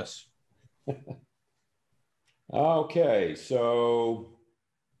 Yes. Okay. So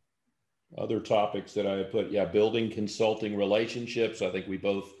other topics that I put, building consulting relationships. I think we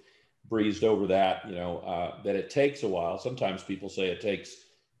both breezed over that, that it takes a while. Sometimes people say it takes,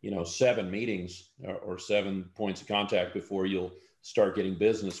 7 meetings or 7 points of contact before you'll start getting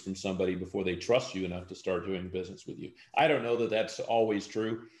business from somebody before they trust you enough to start doing business with you. I don't know that that's always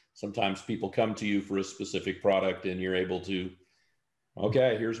true. Sometimes people come to you for a specific product and you're able to,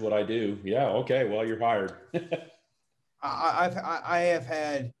 okay, here's what I do. Yeah. Okay. Well, you're hired. I have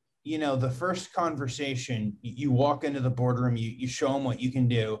had, the first conversation, you walk into the boardroom, you show them what you can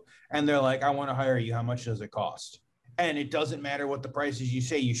do. And they're like, I want to hire you. How much does it cost? And it doesn't matter what the price is. You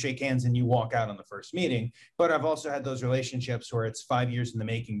say, you shake hands and you walk out on the first meeting. But I've also had those relationships where it's 5 years in the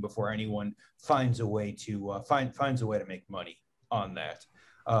making before anyone finds a way to finds a way to make money on that.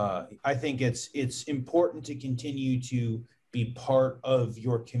 I think it's important to continue to be part of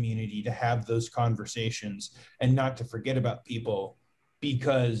your community, to have those conversations and not to forget about people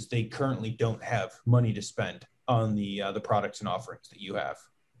because they currently don't have money to spend on the products and offerings that you have.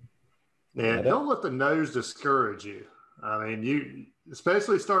 And don't let the no's discourage you. I mean, you,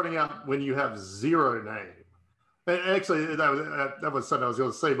 especially starting out when you have zero name. And actually, that was something I was going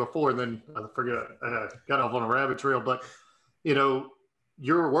to say before, and then I forgot, got off on a rabbit trail. But,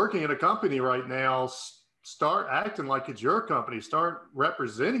 you're working at a company right now. Start acting like it's your company. Start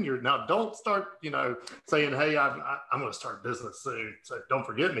representing your. Now, don't start, saying, "Hey, I'm going to start business soon, so don't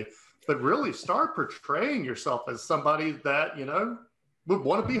forget me." But really, start portraying yourself as somebody that would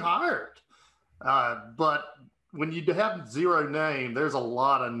want to be hired. But when you have zero name, there's a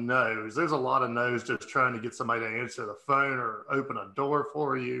lot of no's. There's a lot of no's just trying to get somebody to answer the phone or open a door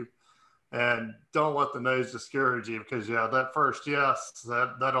for you. And don't let the no's discourage you because that first yes,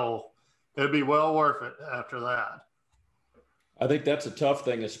 it'll be well worth it after that. I think that's a tough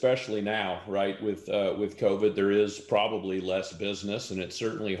thing, especially now, right? With COVID, there is probably less business, and it's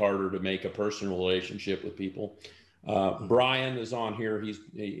certainly harder to make a personal relationship with people. Brian is on here.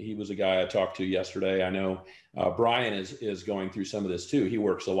 He was a guy I talked to yesterday. I know Brian is going through some of this too. He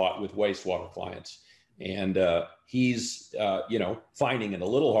works a lot with wastewater clients, and he's finding it a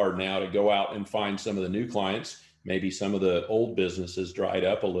little hard now to go out and find some of the new clients. Maybe some of the old businesses dried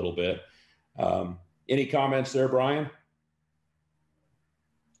up a little bit. Any comments there, Brian?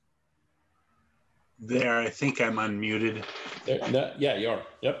 There, I think I'm unmuted. Yeah, you are.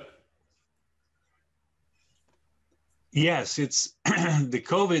 Yep. Yes, it's the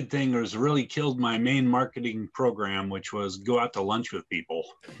COVID thing has really killed my main marketing program, which was go out to lunch with people.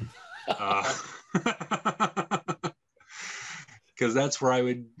 Because that's where I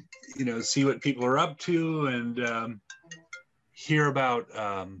would, see what people are up to and hear about,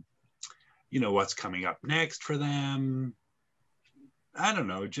 what's coming up next for them. I don't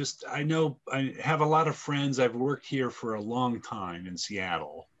know, I know I have a lot of friends. I've worked here for a long time in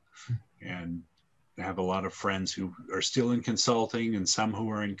Seattle, and I have a lot of friends who are still in consulting and some who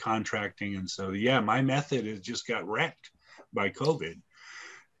are in contracting. And so, my method has just got wrecked by COVID.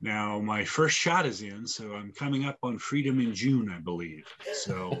 Now, my first shot is in, so I'm coming up on freedom in June, I believe.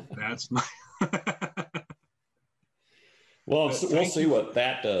 So that's my... Well, we'll see what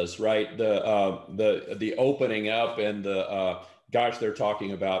that does, right? The opening up and gosh, they're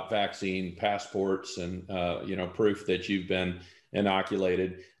talking about vaccine passports and, proof that you've been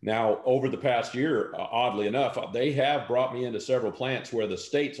inoculated. Now, over the past year, oddly enough, they have brought me into several plants where the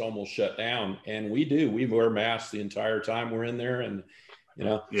state's almost shut down. And we wear masks the entire time we're in there. And,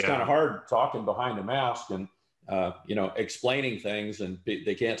 it's kind of hard talking behind a mask and, explaining things, and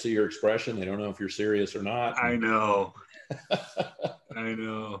they can't see your expression. They don't know if you're serious or not. I know. I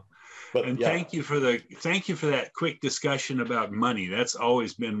know. But thank you for that quick discussion about money. That's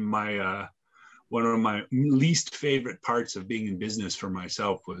always been my one of my least favorite parts of being in business for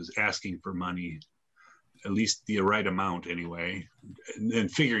myself was asking for money, at least the right amount anyway, and then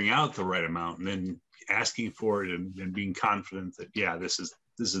figuring out the right amount and then asking for it and being confident that, yeah, this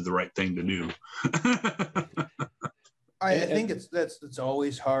is the right thing to do. I think it's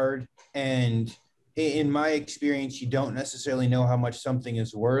always hard. And in my experience, you don't necessarily know how much something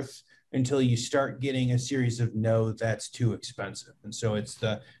is worth until you start getting a series of no, that's too expensive. And so it's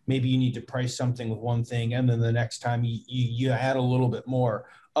maybe you need to price something with one thing, and then the next time you add a little bit more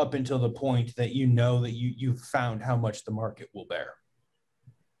up until the point that you know that you've found how much the market will bear.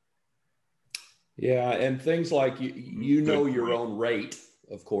 Yeah, and things like you know your own rate,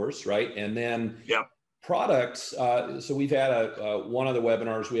 of course, right? And then products. So we've had one of the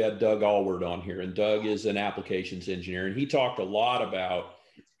webinars, we had Doug Allward on here, and Doug is an applications engineer, and he talked a lot about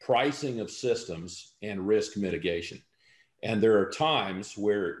pricing of systems and risk mitigation. And there are times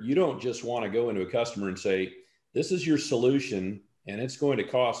where you don't just want to go into a customer and say, this is your solution and it's going to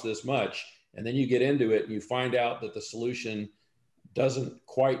cost this much. And then you get into it and you find out that the solution doesn't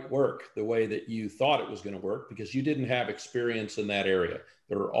quite work the way that you thought it was going to work because you didn't have experience in that area.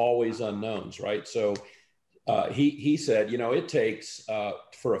 There are always unknowns, right? So he said, it takes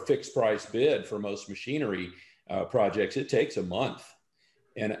for a fixed price bid for most machinery projects, it takes a month.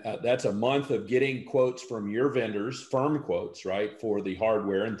 And that's a month of getting quotes from your vendors, firm quotes, right, for the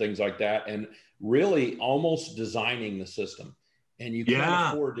hardware and things like that, and really almost designing the system. And you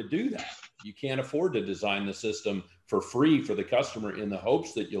can't afford to do that. You can't afford to design the system for free for the customer in the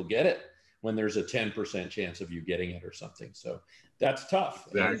hopes that you'll get it when there's a 10% chance of you getting it or something. So that's tough.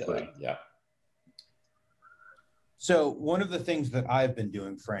 Exactly. And, So one of the things that I've been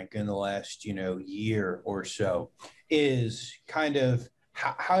doing, Frank, in the last, year or so is kind of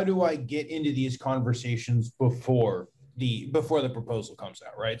how do I get into these conversations before the proposal comes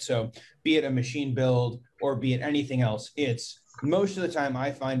out, right? So be it a machine build or be it anything else, it's most of the time I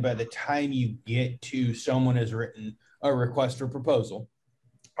find by the time you get to someone has written a request for proposal,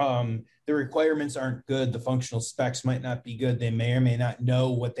 the requirements aren't good. The functional specs might not be good. They may or may not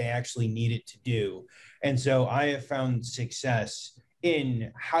know what they actually need it to do. And so I have found success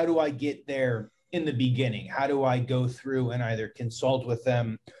in how do I get there in the beginning? How do I go through and either consult with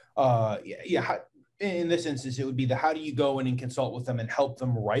them? In this instance, it would be how do you go in and consult with them and help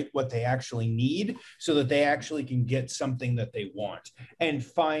them write what they actually need so that they actually can get something that they want and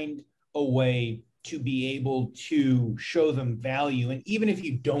find a way to be able to show them value. And even if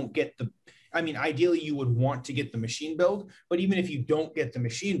you don't get ideally you would want to get the machine build, but even if you don't get the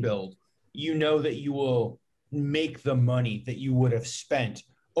machine build, you know that you will make the money that you would have spent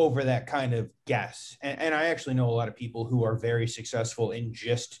over that kind of guess. And I actually know a lot of people who are very successful in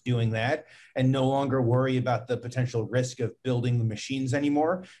just doing that and no longer worry about the potential risk of building the machines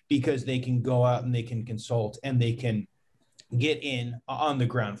anymore because they can go out and they can consult and they can get in on the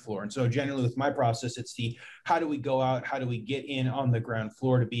ground floor. And so generally with my process, it's how do we go out, how do we get in on the ground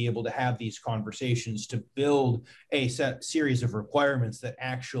floor to be able to have these conversations, to build a series of requirements that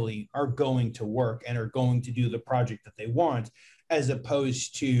actually are going to work and are going to do the project that they want, as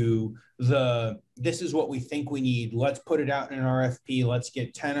opposed to this is what we think we need. Let's put it out in an RFP. Let's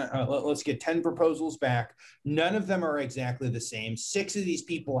get 10 proposals back. None of them are exactly the same. 6 of these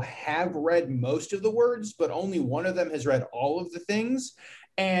people have read most of the words, but only one of them has read all of the things.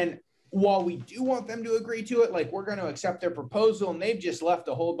 And while we do want them to agree to it, like we're going to accept their proposal, and they've just left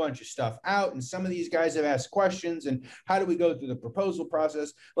a whole bunch of stuff out. And some of these guys have asked questions. And how do we go through the proposal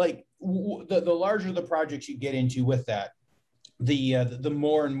process? Like the larger the projects you get into with that, the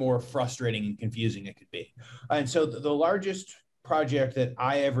more and more frustrating and confusing it could be. And so the largest project that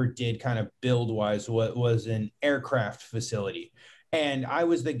I ever did kind of build-wise was an aircraft facility. And I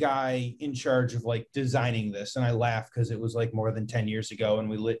was the guy in charge of like designing this. And I laugh because it was like more than 10 years ago. And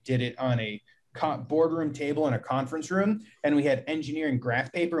we did it on a boardroom table in a conference room, and we had engineering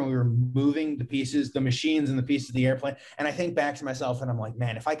graph paper, and we were moving the pieces, the machines and the pieces of the airplane. And I think back to myself and I'm like,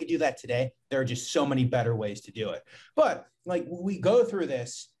 man, if I could do that today, there are just so many better ways to do it. But like we go through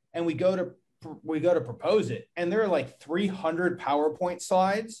this and we go to propose it, and there are like 300 PowerPoint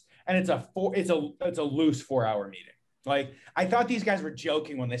slides, and it's a loose 4-hour meeting. Like I thought these guys were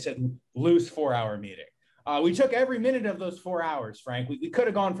joking when they said loose 4-hour meeting. We took every minute of those 4 hours, Frank. We could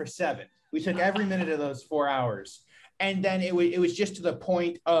have gone for 7. We took every minute of those 4 hours. And then it was just to the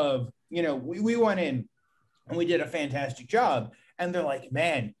point of, we went in and we did a fantastic job. And they're like,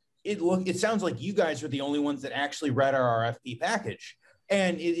 man, it sounds like you guys are the only ones that actually read our RFP package.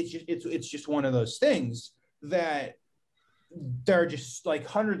 And it's just one of those things that there are just like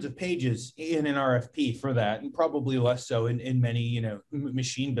hundreds of pages in an RFP for that, and probably less so in many,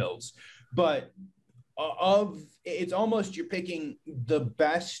 machine builds. but it's almost you're picking the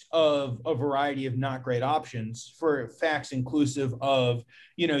best of a variety of not great options for facts inclusive of,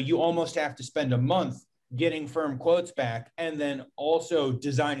 you almost have to spend a month getting firm quotes back and then also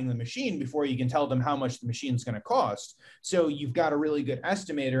designing the machine before you can tell them how much the machine's going to cost. So you've got a really good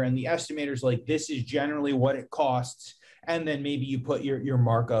estimator, and the estimator's like, this is generally what it costs. And then maybe you put your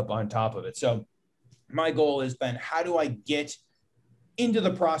markup on top of it. So my goal has been, how do I get into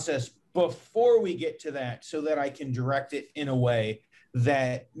the process before we get to that so that I can direct it in a way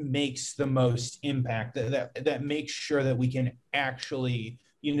that makes the most impact, that makes sure that we can actually,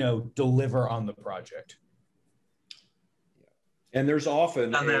 deliver on the project. And there's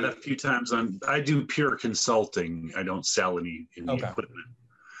often done that a few times. I do pure consulting. I don't sell any equipment.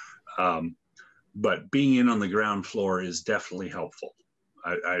 But being in on the ground floor is definitely helpful.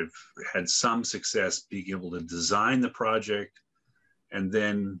 I've had some success being able to design the project and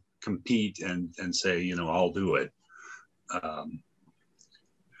then compete and say, I'll do it.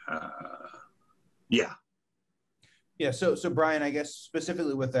 Yeah. So Brian, I guess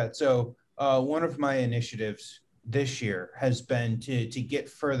specifically with that. So one of my initiatives this year has been to get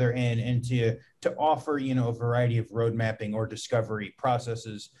further in and to offer, a variety of road mapping or discovery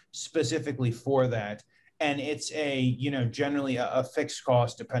processes specifically for that. And it's generally a fixed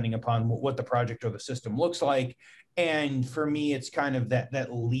cost depending upon what the project or the system looks like. And for me, it's kind of that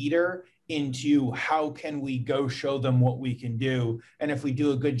leader into how can we go show them what we can do. And if we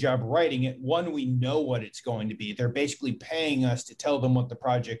do a good job writing it, one, we know what it's going to be. They're basically paying us to tell them what the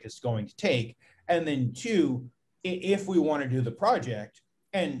project is going to take. And then two, if we want to do the project,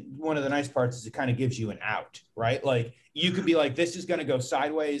 and one of the nice parts is it kind of gives you an out, right? Like you could be like, this is going to go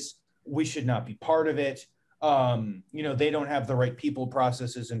sideways. We should not be part of it. They don't have the right people,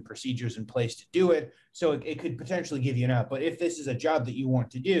 processes, and procedures in place to do it. So it could potentially give you an out. But if this is a job that you want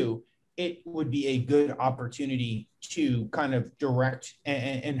to do, it would be a good opportunity to kind of direct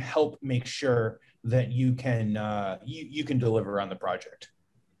and help make sure that you can you can deliver on the project.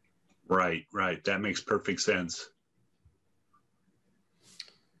 Right. That makes perfect sense.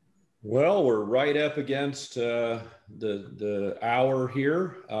 Well, we're right up against the hour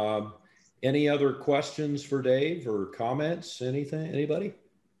here. Any other questions for Dave or comments? Anybody?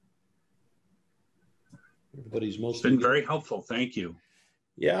 Everybody's mostly been very helpful. Thank you.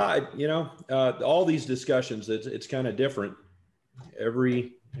 Yeah, all these discussions, it's kind of different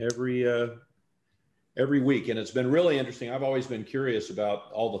every week, and it's been really interesting. I've always been curious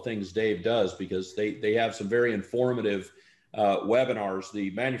about all the things Dave does because they have some very informative webinars. The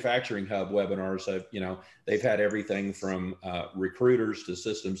Manufacturing Hub webinars have, they've had everything from recruiters to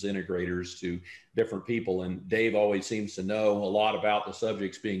systems integrators to different people, and Dave always seems to know a lot about the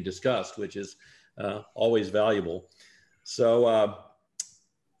subjects being discussed, which is always valuable. So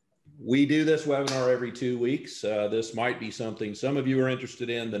we do this webinar every 2 weeks. This might be something some of you are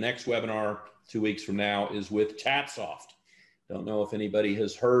interested in. The next webinar 2 weeks from now is with Tatsoft. Don't know if anybody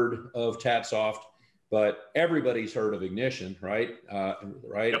has heard of Tatsoft, but everybody's heard of Ignition, right?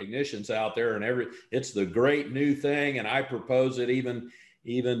 Right? Yep. Ignition's out there, and it's the great new thing. And I propose it even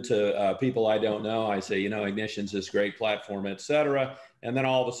to people I don't know. I say, Ignition's this great platform, et cetera. And then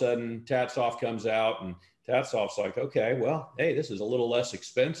all of a sudden, Tatsoft comes out, and Tatsoft's like, okay, well, hey, this is a little less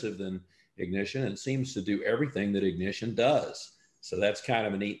expensive than Ignition, and it seems to do everything that Ignition does. So that's kind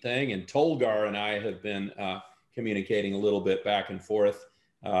of a neat thing. And Tolgar and I have been communicating a little bit back and forth.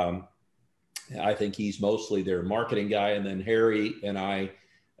 I think he's mostly their marketing guy. And then Harry and I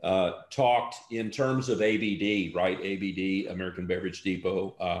talked in terms of ABD, right? ABD, American Beverage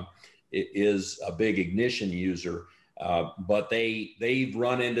Depot, is a big Ignition user. But they've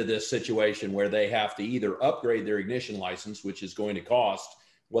run into this situation where they have to either upgrade their Ignition license, which is going to cost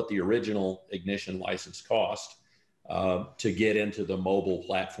what the original Ignition license cost, to get into the mobile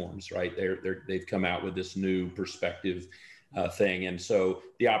platforms, right? They've come out with this new perspective thing. And so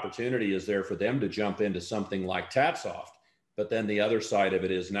the opportunity is there for them to jump into something like Tatsoft. But then the other side of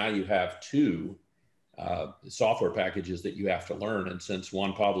it is now you have two software packages that you have to learn. And since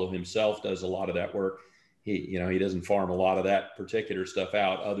Juan Pablo himself does a lot of that work, he doesn't farm a lot of that particular stuff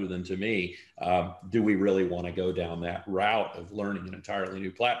out other than to me. Do we really want to go down that route of learning an entirely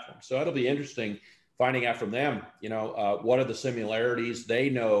new platform? So it'll be interesting finding out from them, what are the similarities? They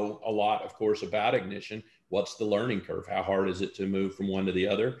know a lot, of course, about Ignition. What's the learning curve? How hard is it to move from one to the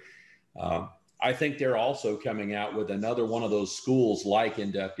other? I think they're also coming out with another one of those schools like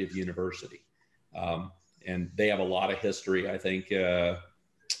Inductive University. And they have a lot of history. I think,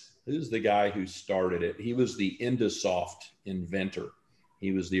 who's the guy who started it? He was the Indasoft inventor.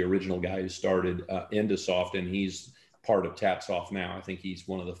 He was the original guy who started Indasoft, and he's part of Tatsoft now. I think he's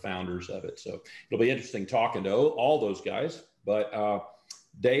one of the founders of it. So it'll be interesting talking to all those guys. But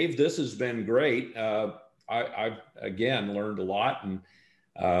Dave, this has been great. I've again learned a lot. And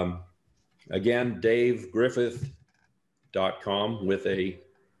again, DaveGriffith.com with a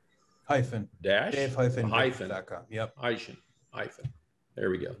hyphen dash, Dave-Griffith.com. Yep. Hyphen. There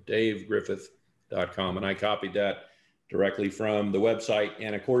we go. DaveGriffith.com. And I copied that directly from the website.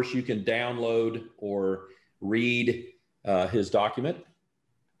 And of course, you can download or read his document,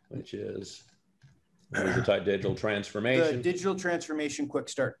 which is the type digital transformation. The digital transformation quick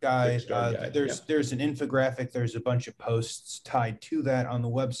start guide. There's an infographic. There's a bunch of posts tied to that on the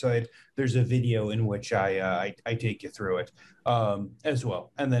website. There's a video in which I take you through it as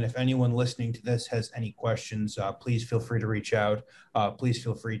well. And then if anyone listening to this has any questions, please feel free to reach out. Please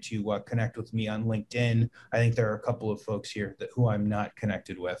feel free to connect with me on LinkedIn. I think there are a couple of folks here who I'm not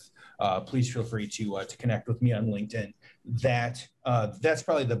connected with. Please feel free to connect with me on LinkedIn. That's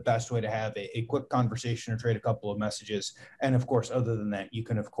probably the best way to have a quick conversation or trade a couple of messages. And of course, other than that, you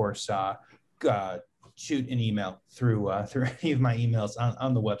can of course shoot an email through any of my emails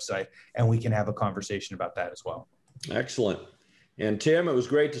on the website, and we can have a conversation about that as well. Excellent. And Tim, it was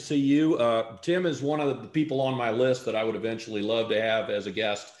great to see you. Tim is one of the people on my list that I would eventually love to have as a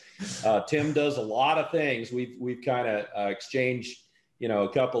guest. Tim does a lot of things. We've kind of exchanged, a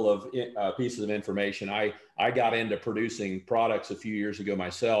couple of pieces of information. I got into producing products a few years ago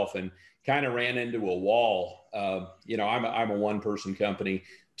myself, and kind of ran into a wall. I'm a one-person company.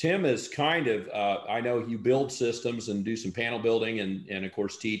 Tim is kind of, I know you build systems and do some panel building and of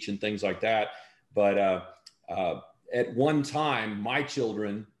course teach and things like that. But at one time, my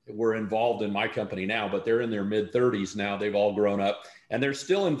children were involved in my company now, but they're in their mid-30s now. They've all grown up and they're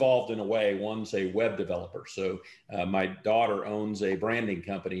still involved in a way. One's a web developer. So my daughter owns a branding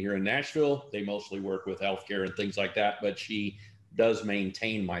company here in Nashville. They mostly work with healthcare and things like that, but she does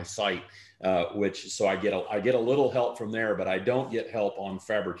maintain my site, so I get a little help from there, but I don't get help on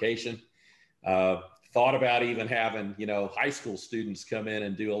fabrication. Thought about even having, high school students come in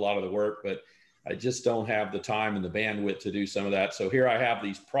and do a lot of the work, but I just don't have the time and the bandwidth to do some of that. So here I have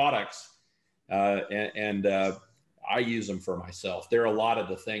these products and I use them for myself. There are a lot of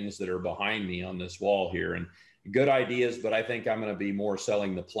the things that are behind me on this wall here and good ideas, but I think I'm going to be more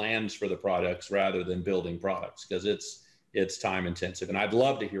selling the plans for the products rather than building products because it's time intensive. And I'd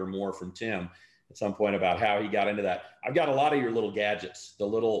love to hear more from Tim at some point about how he got into that. I've got a lot of your little gadgets, the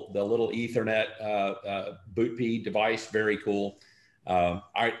little Ethernet boot device, very cool.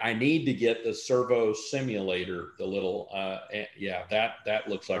 I need to get the servo simulator, the little, that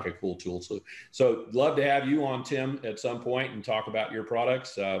looks like a cool tool. So love to have you on, Tim, at some point and talk about your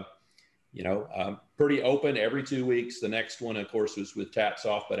products. Pretty open every 2 weeks. The next one, of course, was with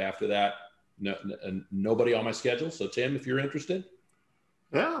Tatsoft, but after that, nobody on my schedule. So Tim, if you're interested.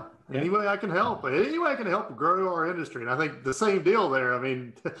 Yeah, any way I can help. Any way I can help grow our industry. And I think the same deal there. I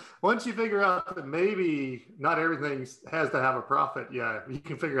mean, once you figure out that maybe not everything has to have a profit, you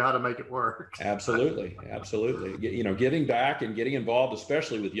can figure out how to make it work. Absolutely. Giving back and getting involved,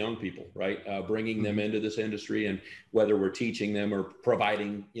 especially with young people, right? Bringing them into this industry, and whether we're teaching them or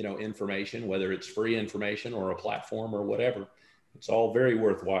providing, information, whether it's free information or a platform or whatever, it's all very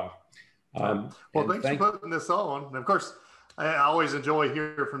worthwhile. Well, thanks for putting this on. And of course, I always enjoy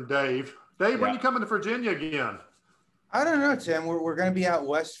hearing from Dave. Dave, when are you coming to Virginia again? I don't know, Tim. We're going to be out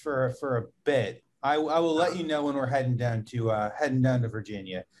west for a bit. I will let you know when we're heading down to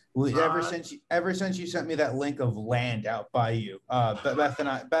Virginia. Ever since you sent me that link of land out by you, Beth and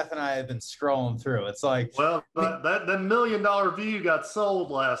I have been scrolling through. It's like, well, that $1 million view got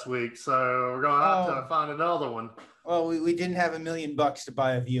sold last week, so we're going to have to find another one. Well, we didn't have $1 million to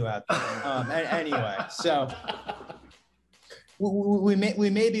buy a view out there. Anyway, so. We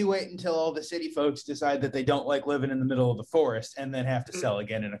may be waiting until all the city folks decide that they don't like living in the middle of the forest and then have to sell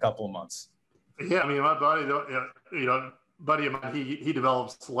again in a couple of months. Yeah, I mean, my buddy, buddy of mine, he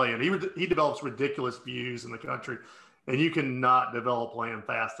develops land. He develops ridiculous views in the country, and you cannot develop land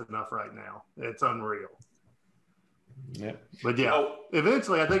fast enough right now. It's unreal. Yeah. But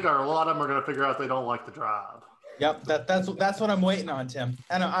eventually, I think a lot of them are going to figure out they don't like to drive. Yep, that's what I'm waiting on, Tim.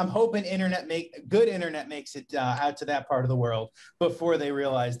 And I'm hoping good internet makes it out to that part of the world before they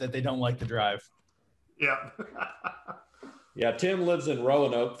realize that they don't like to drive. Yeah. Yeah, Tim lives in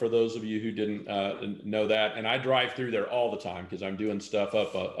Roanoke, for those of you who didn't know that. And I drive through there all the time because I'm doing stuff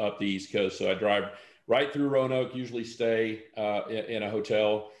up the East Coast. So I drive right through Roanoke, usually stay in a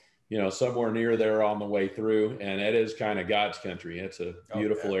hotel, somewhere near there on the way through. And it is kind of God's country. It's a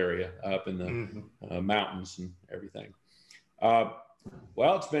beautiful area up in the mountains and everything.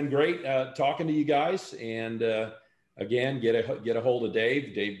 Well, it's been great talking to you guys. And again, get a hold of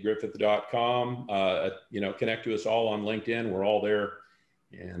Dave, davegriffith.com. Connect to us all on LinkedIn. We're all there,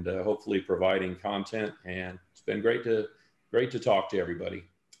 and hopefully providing content. And it's been great to talk to everybody.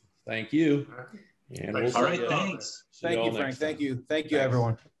 Thank you. And we'll all right, thanks. Thank you, Frank. Thank you,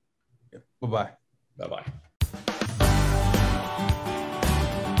 everyone. Bye-bye. Bye-bye.